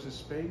like there was a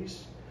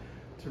space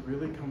to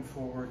really come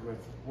forward with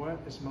what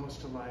is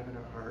most alive in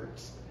our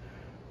hearts.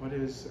 What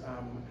is,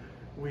 I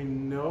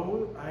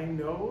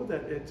know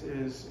that it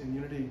is, in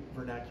Unity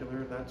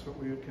vernacular, that's what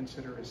we would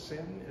consider a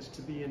sin, is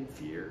to be in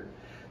fear.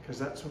 Because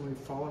that's when we've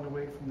fallen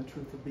away from the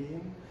truth of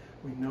being.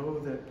 We know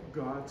that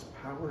God's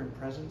power and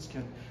presence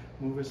can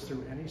move us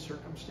through any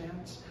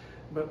circumstance.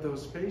 But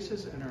those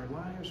spaces in our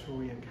lives where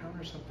we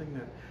encounter something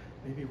that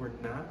maybe we're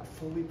not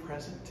fully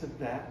present to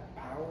that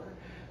power,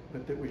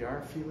 but that we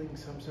are feeling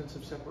some sense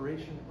of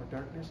separation or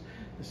darkness,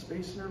 the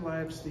space in our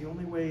lives, the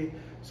only way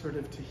sort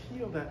of to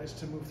heal that is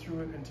to move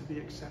through it and to be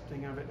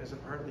accepting of it as a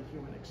part of the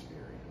human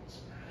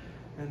experience.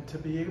 And to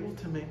be able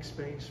to make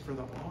space for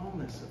the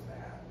allness of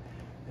that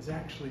is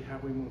actually how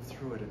we move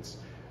through it.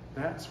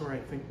 That's where I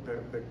think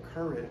the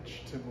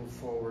courage to move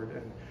forward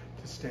and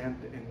to stand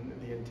in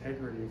the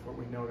integrity of what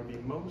we know to be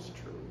most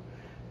true,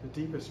 the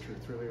deepest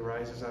truth, really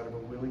arises out of a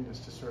willingness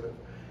to sort of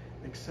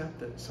accept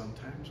that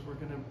sometimes we're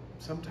gonna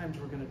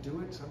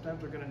do it,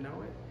 sometimes we're gonna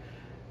know it,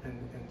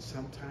 and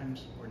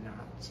sometimes we're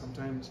not.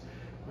 Sometimes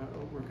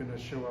we're gonna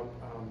show up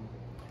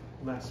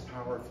less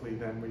powerfully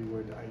than we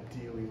would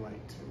ideally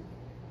like to.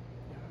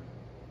 Yeah.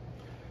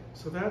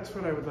 So that's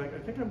what I would like. I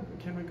think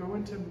can we go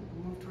into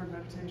move toward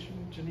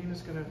meditation?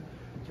 Janina's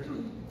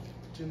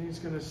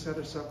gonna set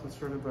us up with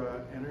sort of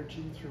an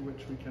energy through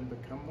which we can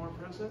become more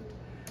present,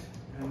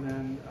 and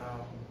then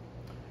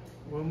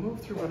we'll move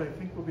through what I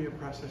think will be a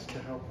process to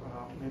help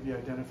maybe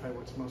identify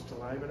what's most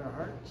alive in our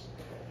hearts,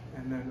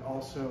 and then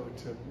also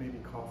to maybe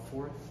call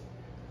forth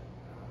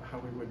how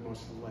we would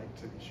most like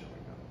to be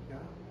showing up. Yeah?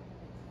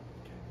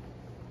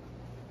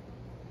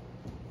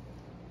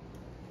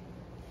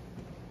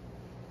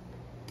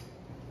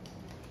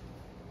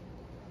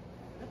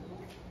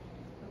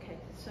 Okay,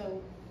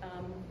 so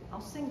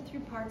I'll sing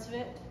through parts of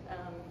it,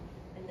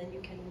 and then you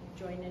can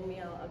join in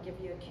me. I'll give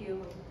you a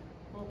cue.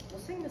 We'll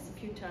sing this a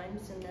few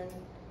times, and then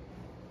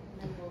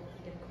we'll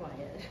get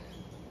quiet.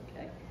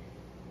 Okay.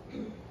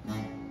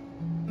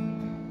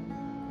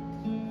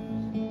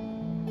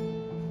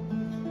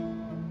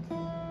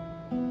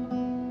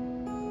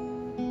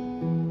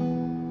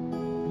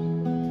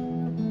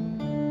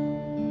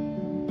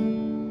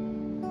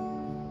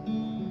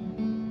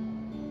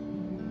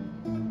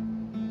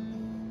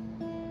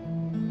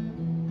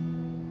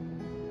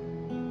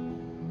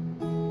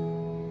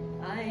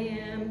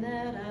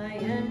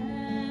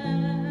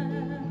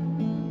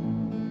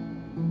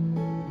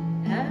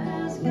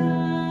 Has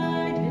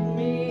guided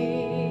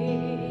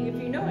me. If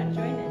you know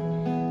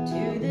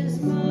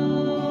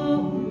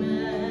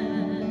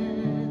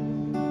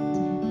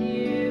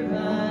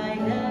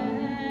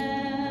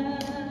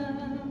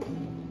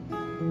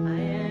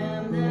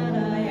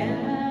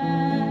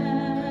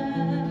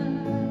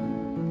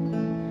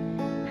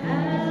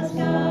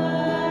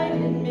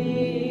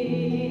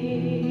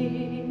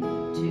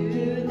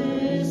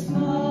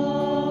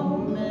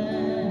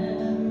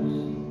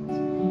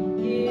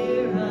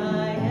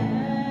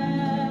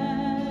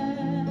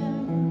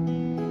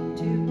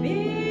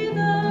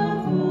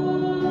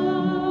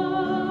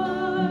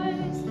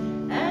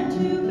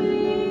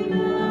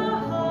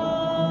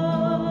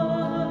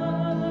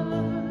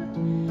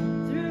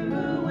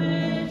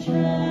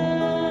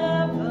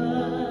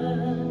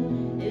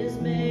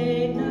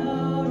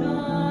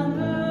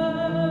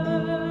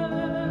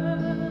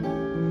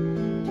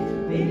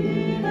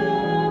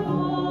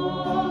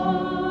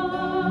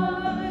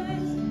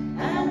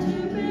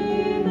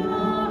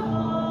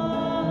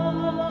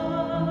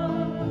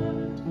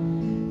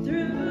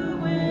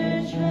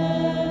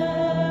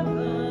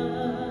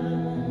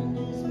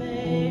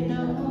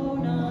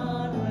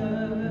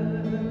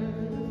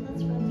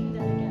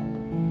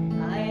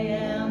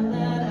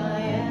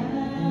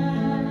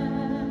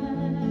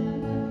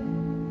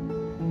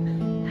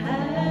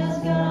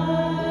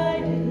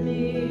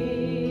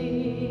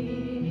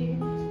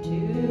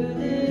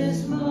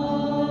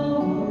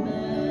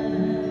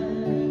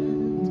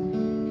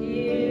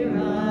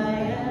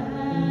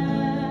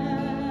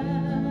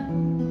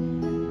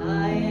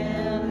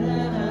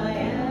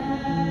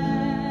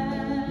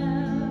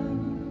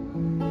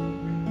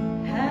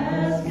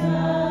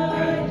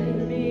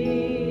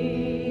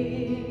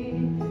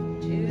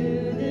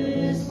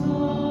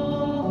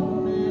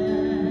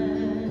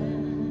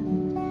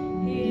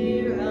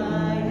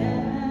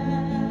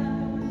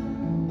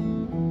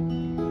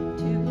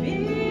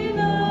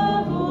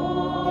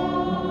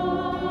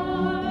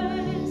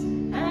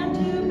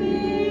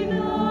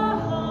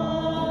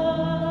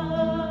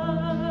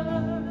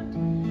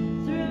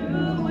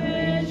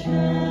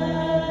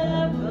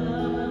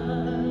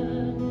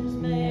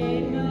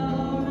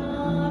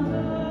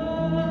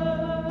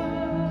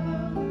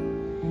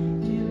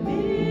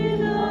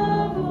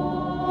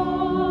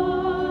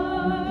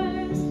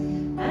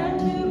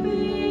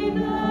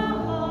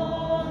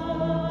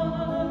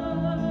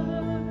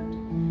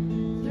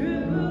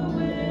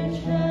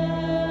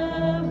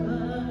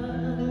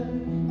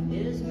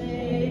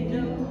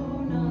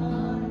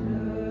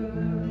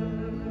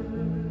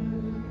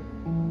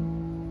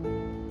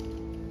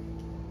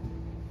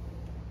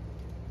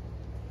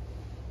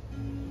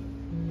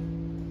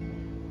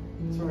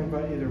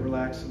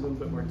relax a little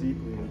bit more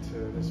deeply into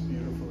this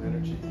beautiful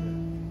energy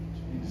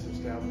that He's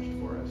established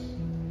for us.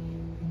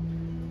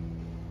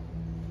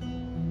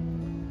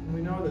 And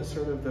we know that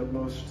sort of the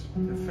most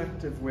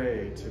effective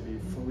way to be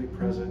fully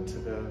present to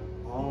the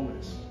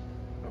allness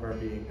of our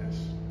beingness,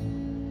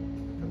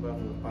 at the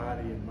level of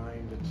body and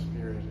mind and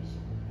spirit,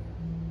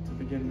 is to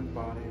begin with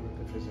body,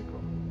 with the physical.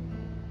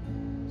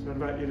 So I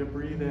invite you to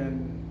breathe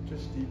in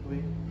just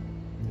deeply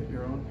at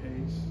your own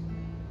pace.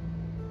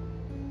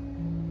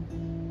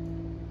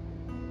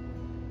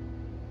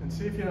 And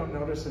see if you don't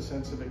notice a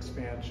sense of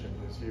expansion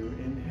as you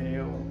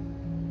inhale,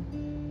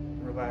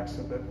 relax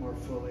a bit more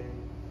fully,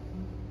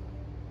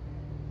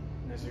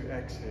 and as you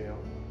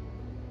exhale,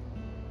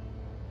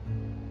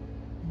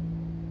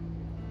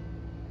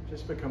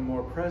 just become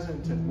more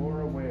present and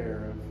more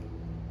aware of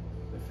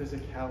the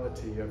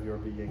physicality of your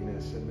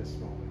beingness in this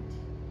moment.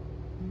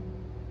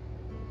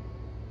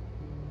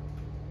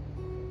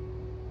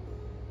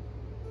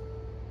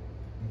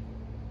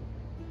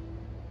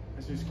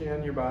 As you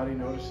scan your body,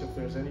 notice if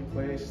there's any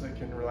place that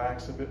can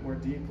relax a bit more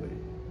deeply,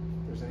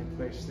 if there's any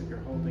place that you're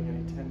holding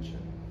any tension.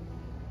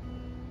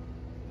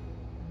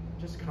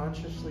 Just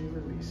consciously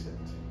release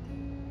it.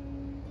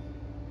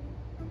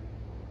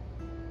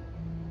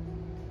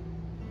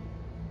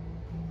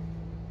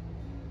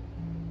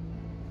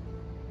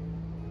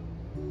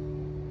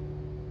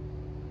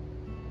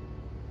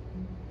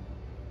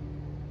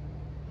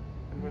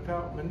 And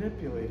without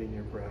manipulating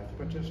your breath,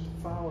 but just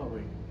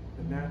following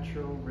the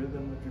natural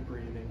rhythm of your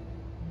breathing,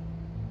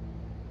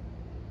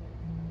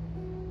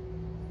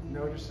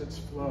 notice its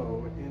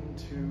flow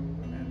into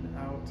and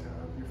out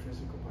of your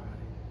physical body.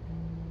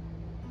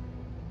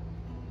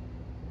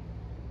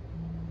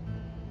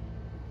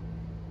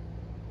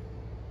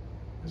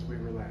 As we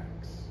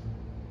relax.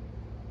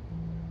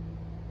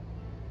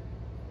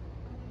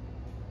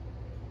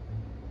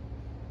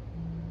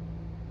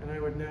 And I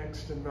would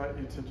next invite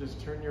you to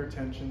just turn your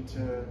attention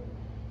to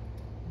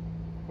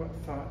what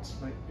thoughts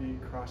might be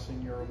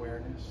crossing your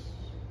awareness,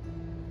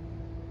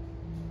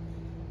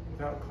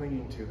 without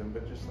clinging to them,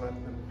 but just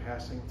letting them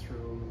passing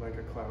through like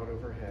a cloud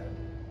overhead.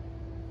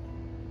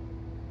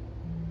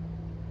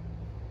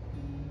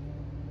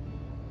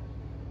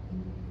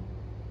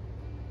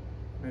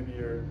 Maybe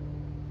you're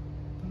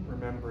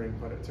remembering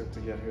what it took to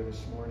get here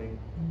this morning.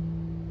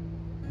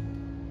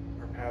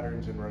 Our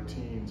patterns and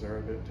routines are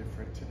a bit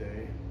different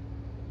today.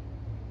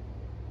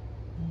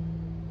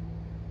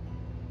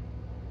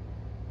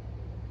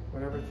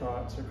 Whatever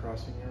thoughts are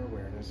crossing your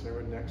awareness, I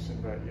would next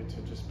invite you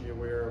to just be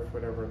aware of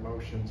whatever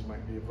emotions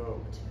might be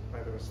evoked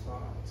by those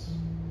thoughts.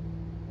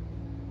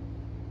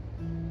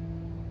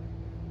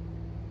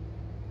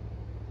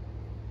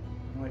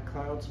 And like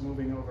clouds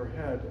moving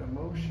overhead,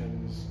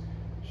 emotions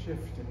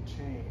shift and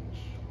change.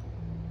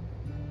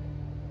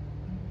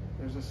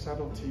 There's a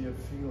subtlety of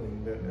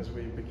feeling that as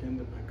we begin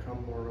to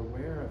become more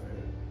aware of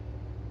it,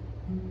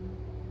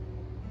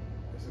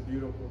 there's a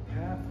beautiful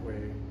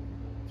pathway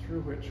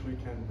through which we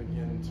can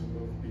begin to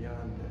move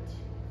beyond it.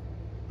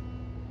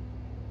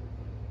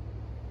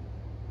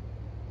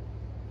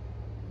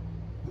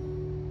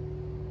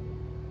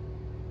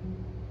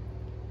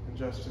 And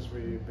just as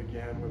we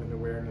began with an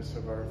awareness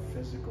of our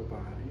physical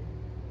body,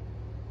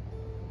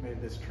 made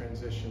this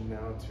transition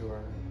now to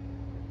our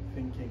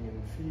thinking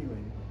and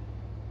feeling,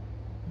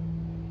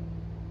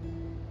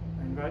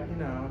 I invite you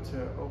now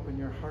to open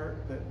your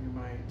heart that you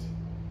might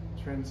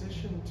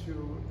transition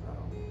to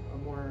a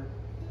more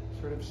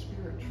sort of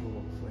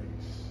spiritual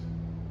place,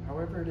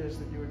 however it is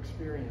that you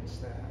experience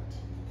that.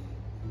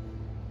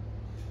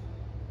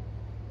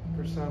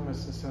 For some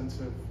it's a sense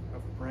of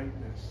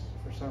brightness,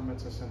 for some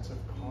it's a sense of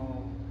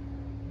calm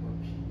or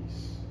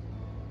peace.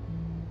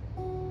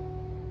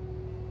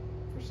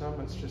 For some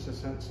it's just a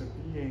sense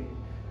of being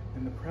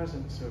in the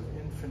presence of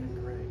infinite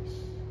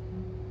grace.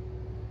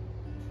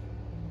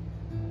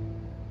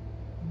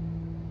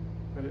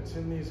 But it's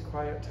in these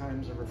quiet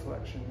times of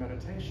reflection,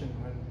 meditation,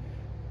 when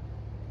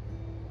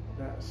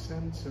that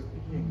sense of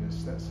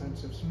beingness, that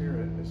sense of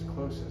spirit is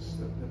closest,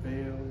 that the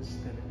veil is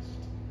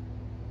thinnest.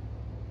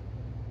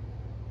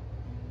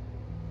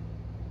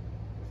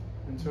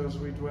 And so as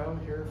we dwell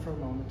here for a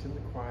moment in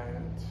the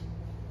quiet,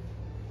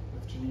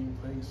 with Janine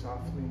playing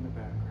softly in the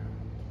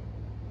background,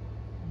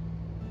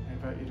 I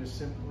invite you to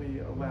simply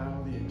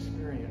allow the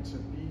experience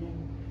of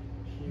being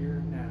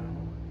here now,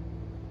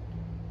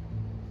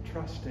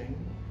 trusting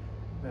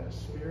that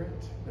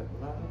spirit, that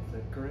love,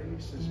 that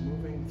grace is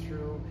moving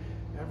through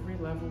every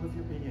level of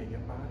your being, your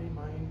body,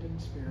 mind,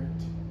 and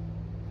spirit,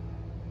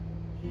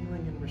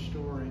 healing and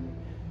restoring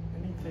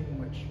anything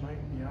which might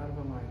be out of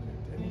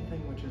alignment,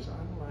 anything which is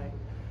unlike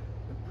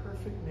the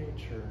perfect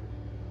nature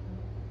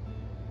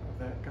of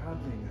that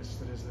godliness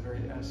that is the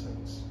very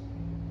essence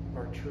of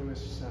our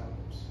truest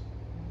selves.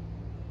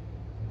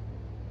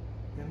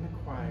 In the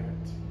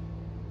quiet,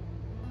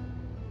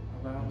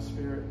 allow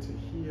spirit to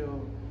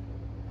heal,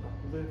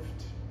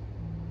 uplift,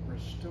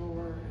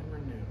 restore, and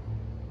renew.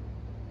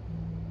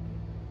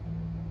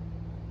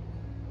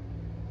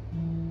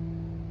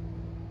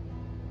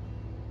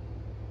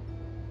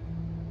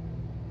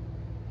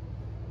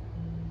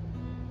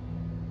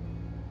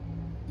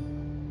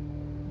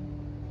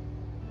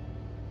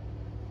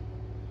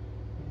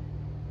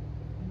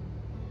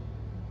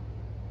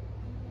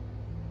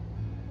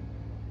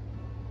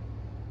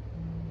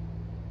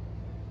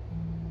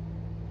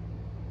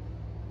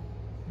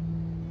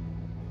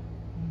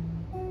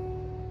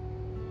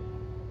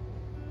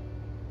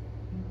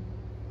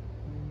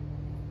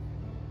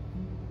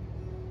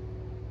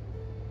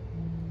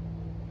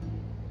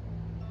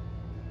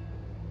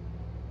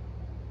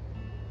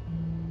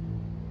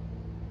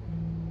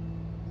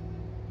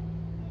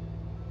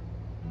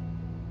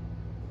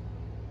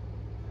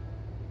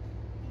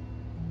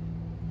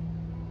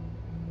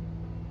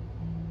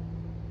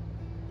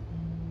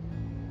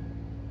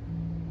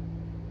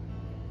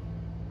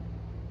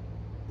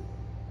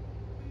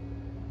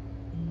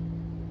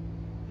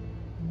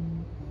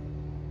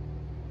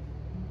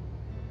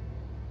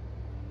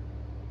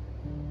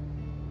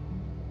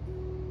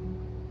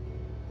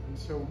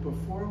 So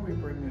before we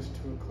bring this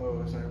to a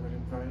close, I would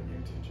invite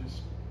you to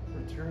just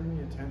return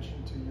the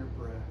attention to your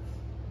breath.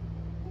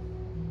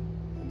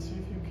 And see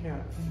if you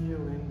can't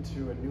feel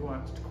into a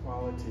nuanced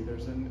quality.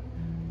 There's a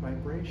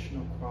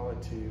vibrational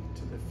quality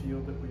to the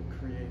field that we've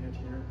created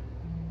here,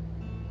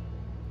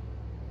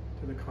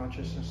 to the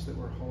consciousness that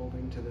we're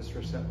holding, to this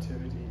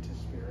receptivity to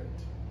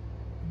spirit.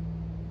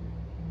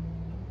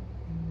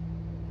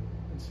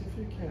 And see if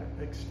you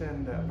can't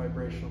extend that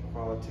vibrational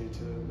quality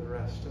to the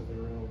rest of the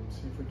room.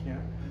 See if we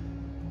can't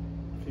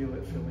feel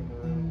it filling the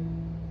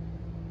room.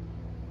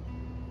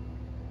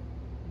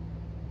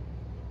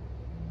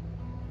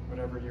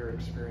 Whatever your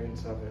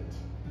experience of it,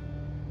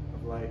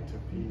 of light,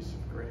 of peace,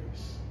 of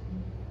grace,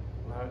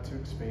 allow it to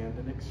expand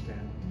and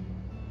extend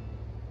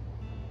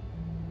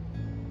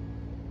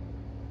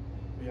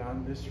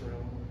beyond this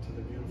room to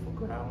the beautiful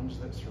grounds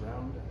that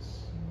surround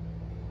us.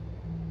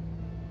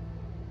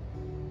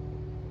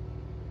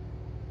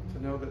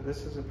 To know that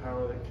this is a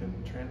power that can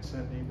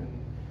transcend even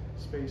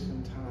space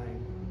and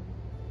time,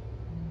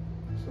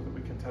 so that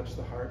we can touch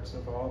the hearts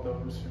of all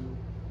those who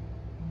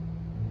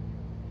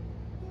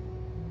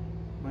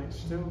might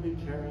still be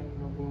carrying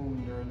a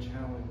wound or a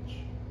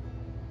challenge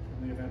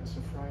from the events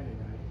of Friday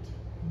night.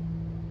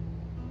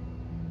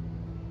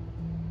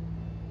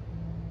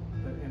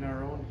 That in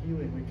our own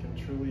healing we can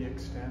truly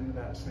extend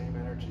that same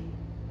energy,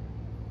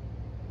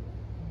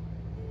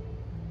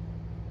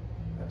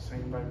 that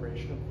same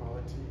vibrational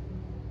quality,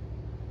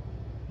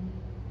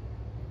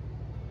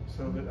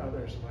 so that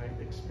others might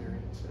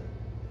experience it.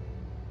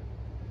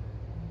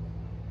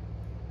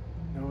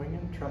 Knowing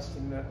and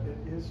trusting that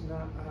it is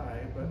not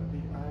I, but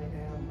the I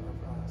am of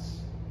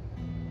us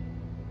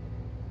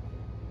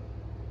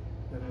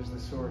that is the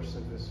source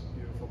of this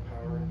beautiful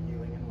power and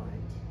healing and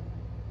light.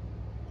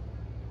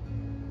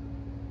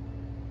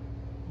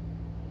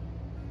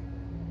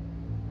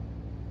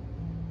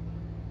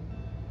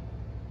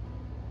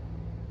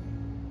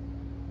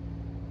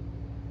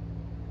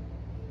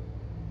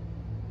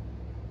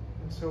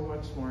 And so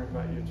once more, I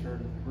invite you to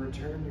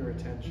return your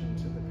attention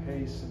to the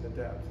pace and the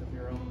depth of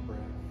your own breath.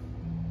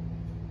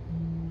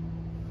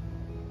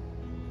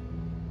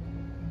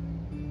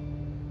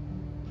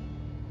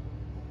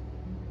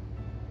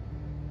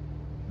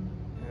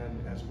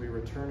 As we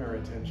return our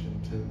attention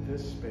to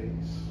this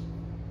space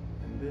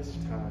and this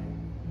time,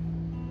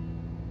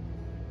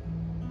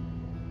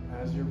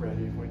 as you're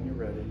ready, when you're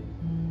ready,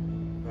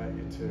 I invite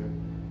you to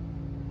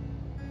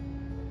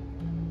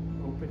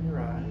open your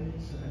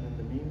eyes, and in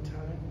the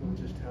meantime, we'll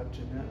just have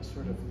Jeanette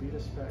sort of lead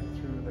us back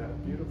through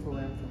that beautiful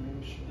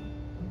affirmation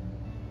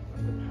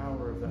of the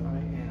power of the I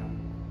am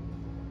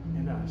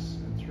in us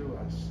and through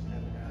us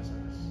and as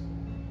us.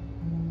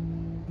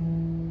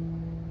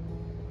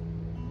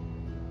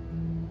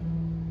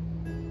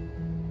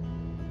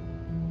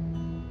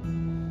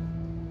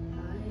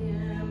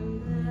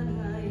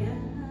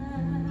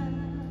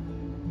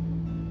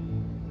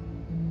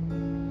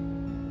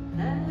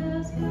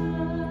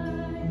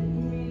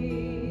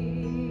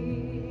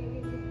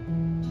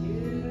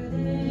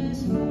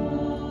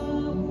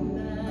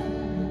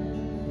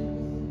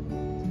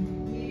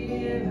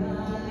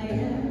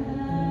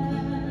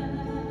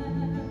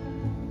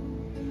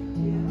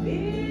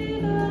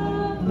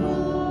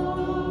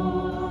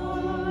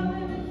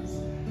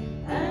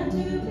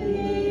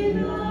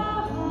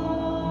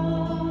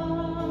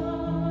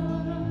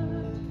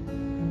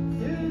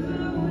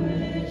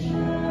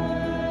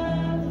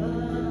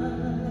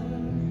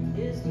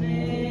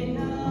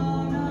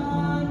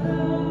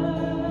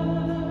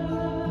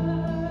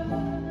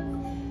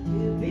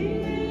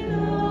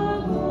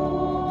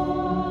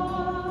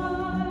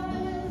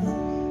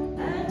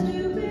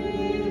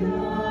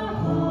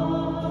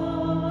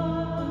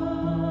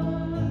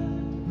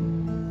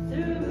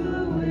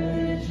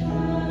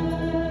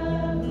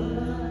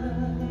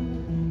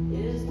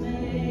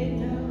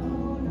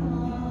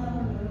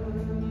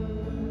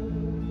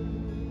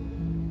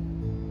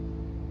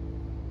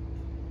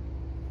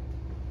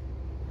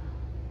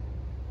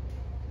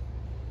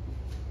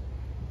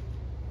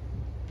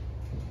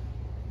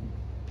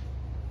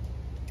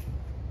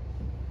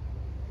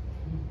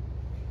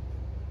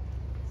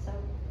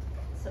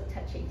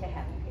 To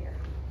have you here,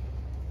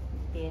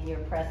 be in your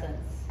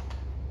presence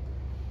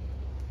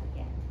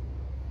again.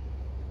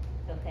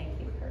 So thank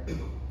you, Kurt.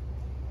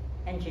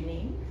 And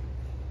Janine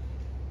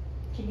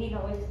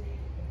always,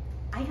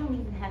 I don't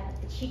even have,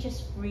 she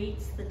just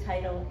reads the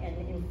title and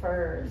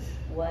infers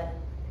what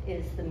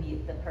is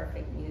the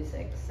perfect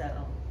music.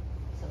 So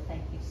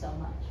thank you so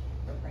much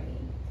for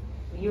bringing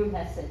your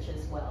message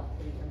as well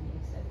through your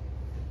music.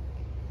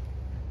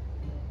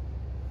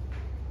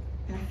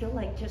 And I feel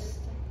like just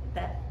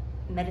that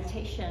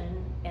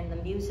meditation and the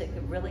music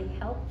have really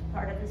helped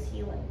part of this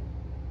healing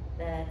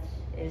that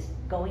is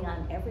going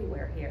on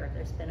everywhere here.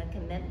 There's been a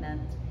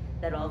commitment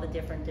that all the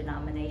different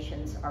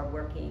denominations are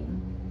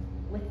working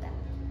with that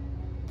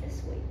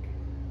this week.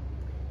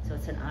 So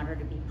it's an honor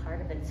to be part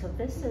of it. So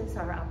this is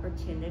our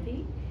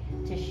opportunity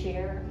to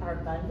share our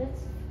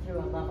abundance through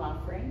a love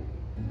offering.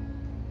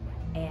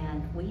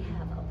 And we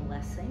have a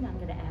blessing. I'm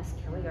going to ask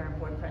Kelly, our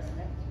board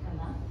president, to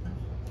come up.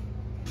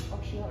 Oh,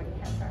 she already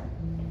has our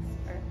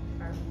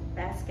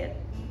basket.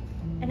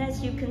 And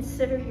as you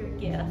consider your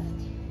gift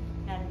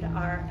and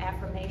our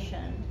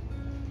affirmation,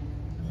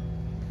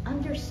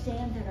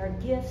 understand that our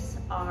gifts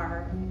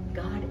are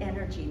God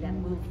energy that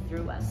move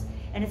through us.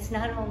 And it's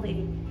not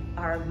only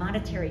our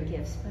monetary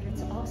gifts, but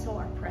it's also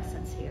our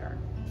presence here.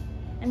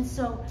 And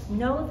so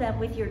know that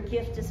with your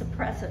gift is a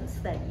presence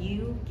that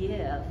you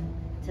give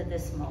to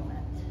this moment,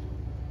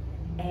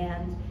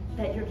 and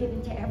that you're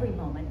giving to every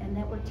moment, and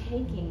that we're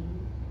taking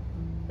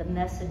the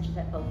message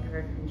that both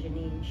Kurt and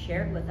Janine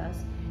shared with us,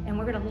 and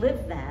we're going to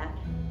live that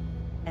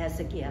as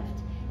a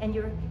gift. And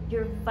your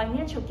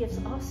financial gifts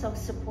also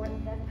support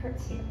that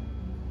Kurt's here.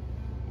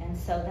 And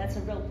so that's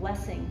a real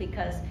blessing,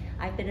 because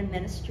I've been in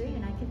ministry,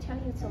 and I can tell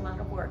you it's a lot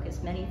of work.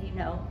 As many of you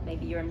know,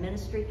 maybe you're in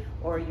ministry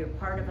or you're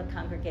part of a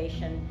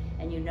congregation,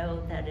 and you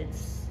know that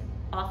it's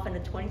often a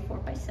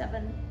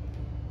 24/7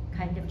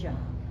 kind of job.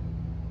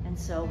 And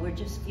so we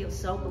just feel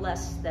so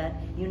blessed that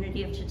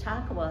Unity of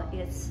Chautauqua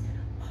is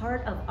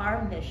part of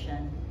our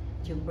mission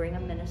to bring a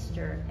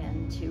minister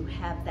and to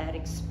have that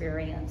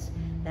experience,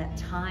 that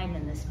time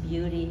and this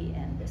beauty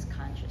and this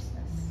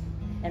consciousness,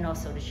 and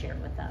also to share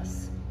with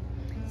us.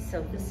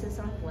 So this is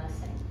our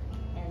blessing,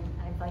 and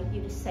I invite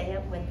you to say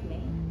it with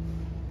me.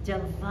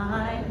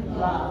 Divine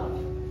love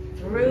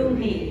through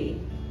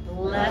me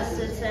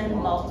blesses and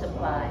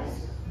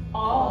multiplies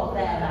all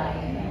that I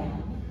am,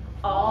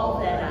 all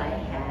that I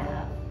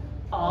have,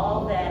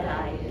 all that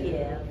I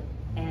give,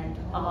 and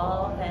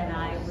all that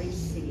I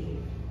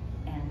receive.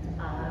 And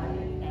I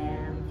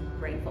am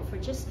grateful for,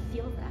 just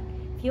feel that.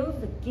 Feel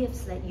the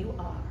gifts that you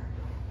are,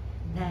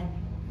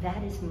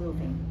 that is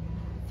moving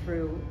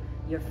through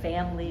your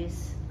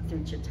families,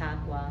 through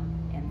Chautauqua,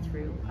 and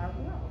through our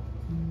world.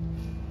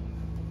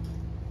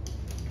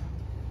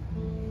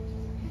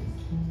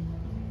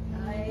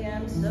 I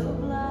am so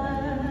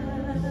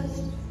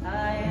blessed,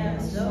 I am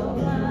so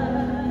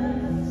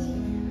blessed,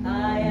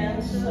 I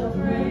am so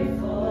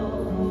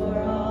grateful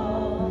for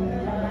all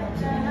that I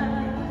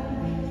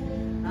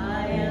have.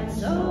 I am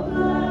so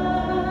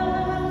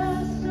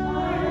blessed,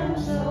 I am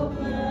so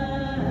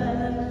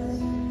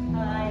blessed,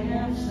 I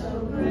am so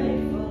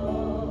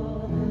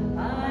grateful,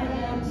 I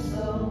am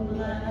so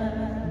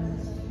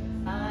blessed,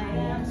 I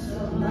am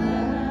so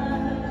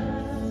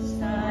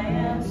blessed, I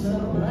am so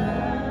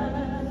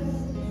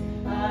blessed,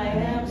 I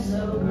am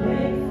so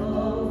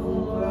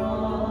grateful for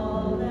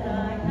all that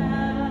I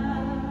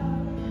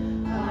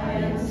have. I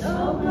am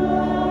so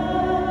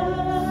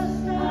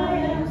blessed, I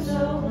am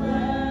so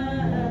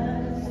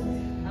blessed,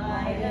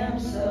 I am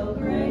so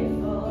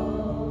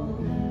grateful,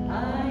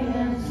 I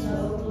am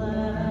so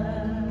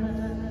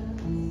blessed.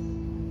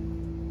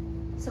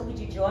 So would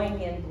you join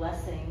me in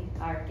blessing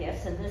our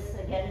gifts? And this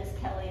again is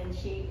Kelly, and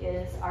she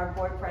is our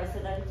board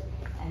president,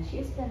 and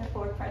she's been a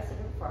board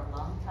president for a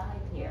long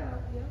time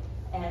here,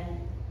 and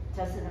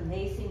does an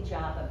amazing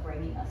job of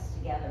bringing us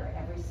together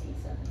every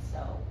season.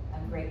 So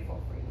I'm grateful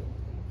for you.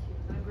 Thank you.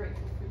 I'm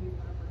grateful for you,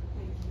 Barbara.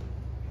 Thank you.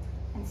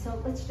 And so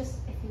let's just,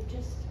 if you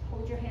just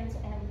hold your hands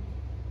and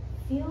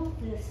feel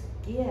this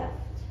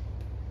gift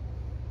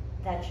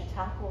that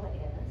Chautauqua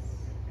is,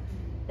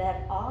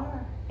 that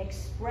our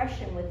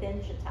expression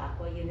within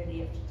Chautauqua,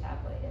 Unity of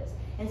Chautauqua is.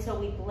 And so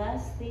we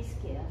bless these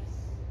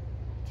gifts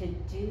to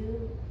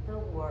do the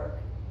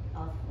work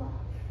of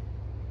love.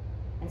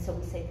 And so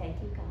we say, thank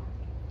you, God.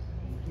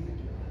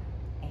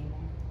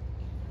 Amen.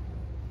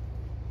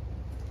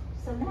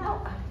 So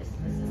now, this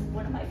is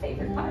one of my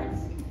favorite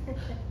parts.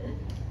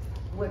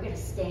 We're going to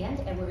stand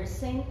and we're going to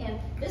sing, and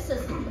this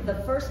is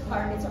the first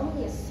part. It's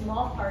only a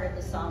small part of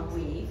the song,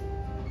 Weave.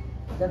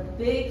 The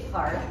big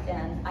part,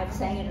 and I've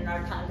sang it in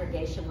our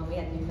congregation when we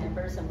had new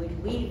members, and we'd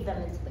weave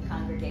them into the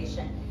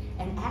congregation.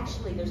 And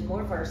actually, there's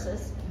more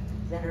verses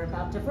that are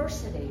about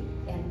diversity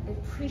and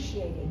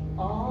appreciating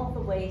all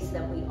the ways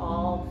that we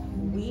all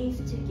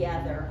weave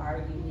together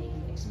our unique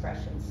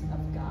expressions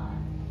of God.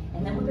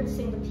 And then we're going to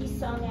sing the peace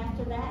song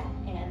after that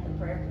and the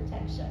prayer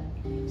protection.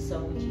 So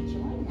would you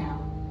join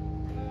now?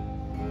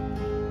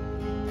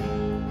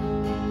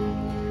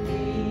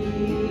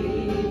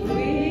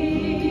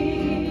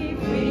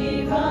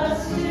 Weave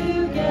us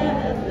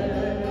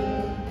together,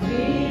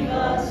 weave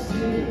us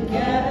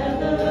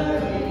together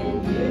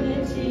in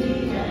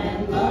unity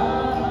and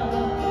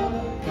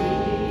love.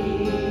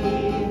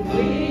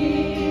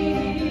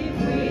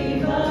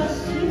 Weave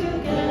us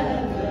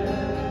together,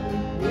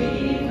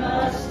 weave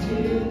us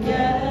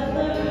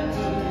together,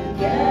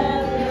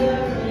 together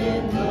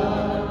in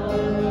love.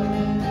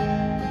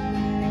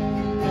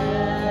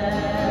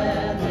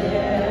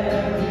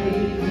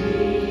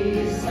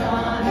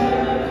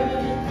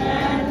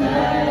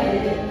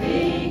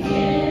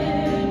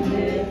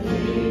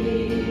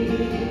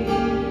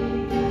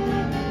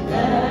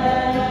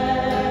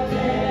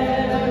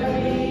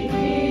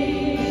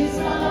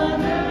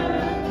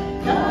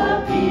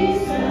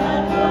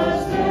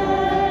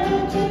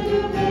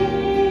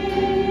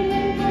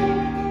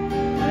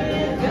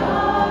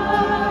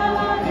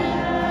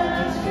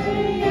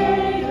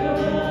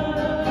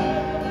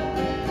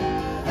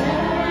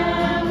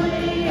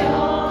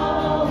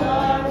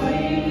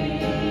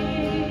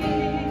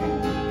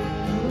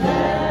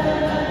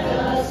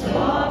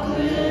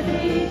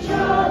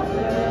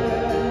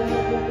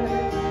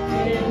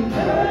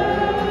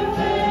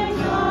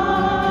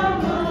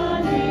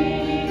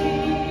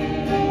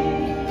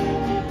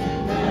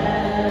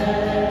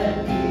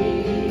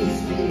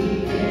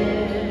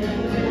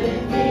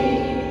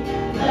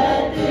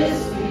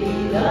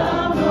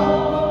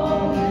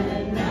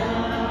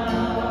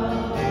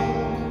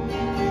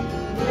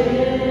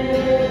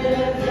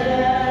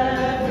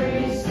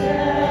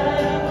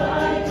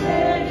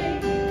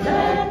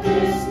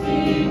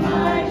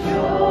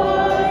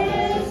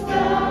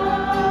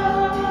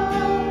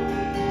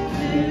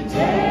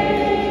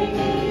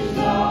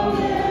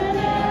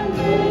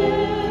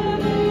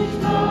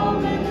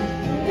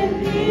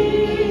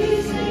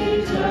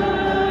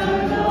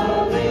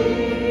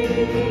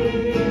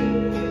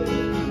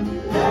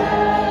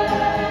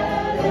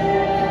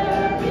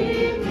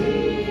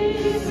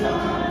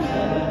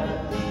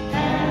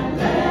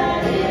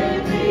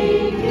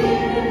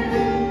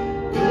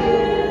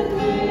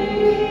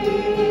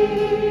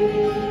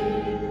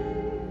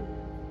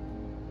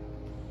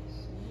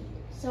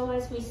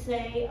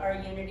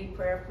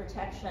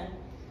 Protection.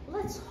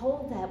 Let's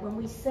hold that when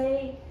we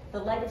say the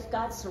light of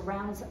God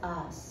surrounds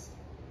us.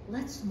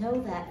 Let's know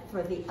that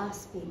for the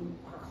us being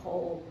our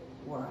whole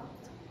world.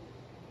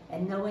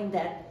 And knowing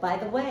that, by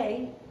the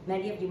way,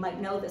 many of you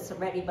might know this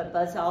already, but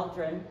Buzz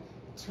Aldrin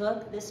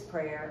took this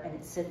prayer and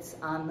it sits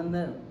on the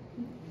moon.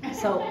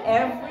 So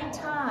every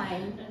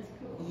time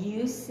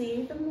you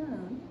see the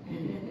moon,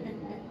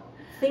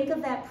 think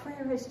of that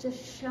prayer as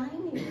just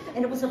shining.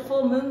 And it was a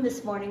full moon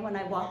this morning when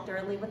I walked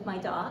early with my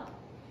dog.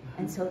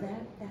 And so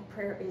that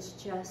prayer is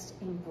just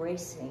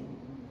embracing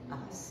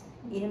us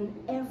in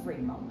every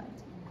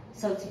moment.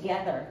 So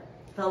together,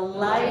 the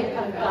light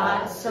of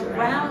God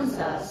surrounds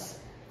us.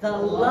 The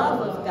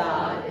love of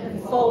God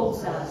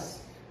enfolds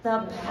us.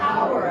 The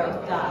power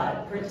of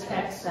God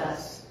protects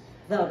us.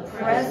 The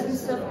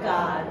presence of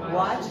God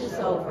watches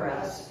over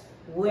us.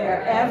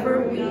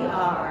 Wherever we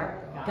are,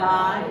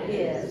 God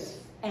is,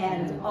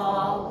 and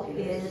all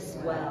is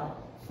well.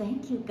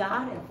 Thank you,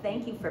 God, and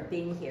thank you for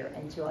being here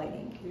and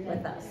joining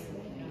with us.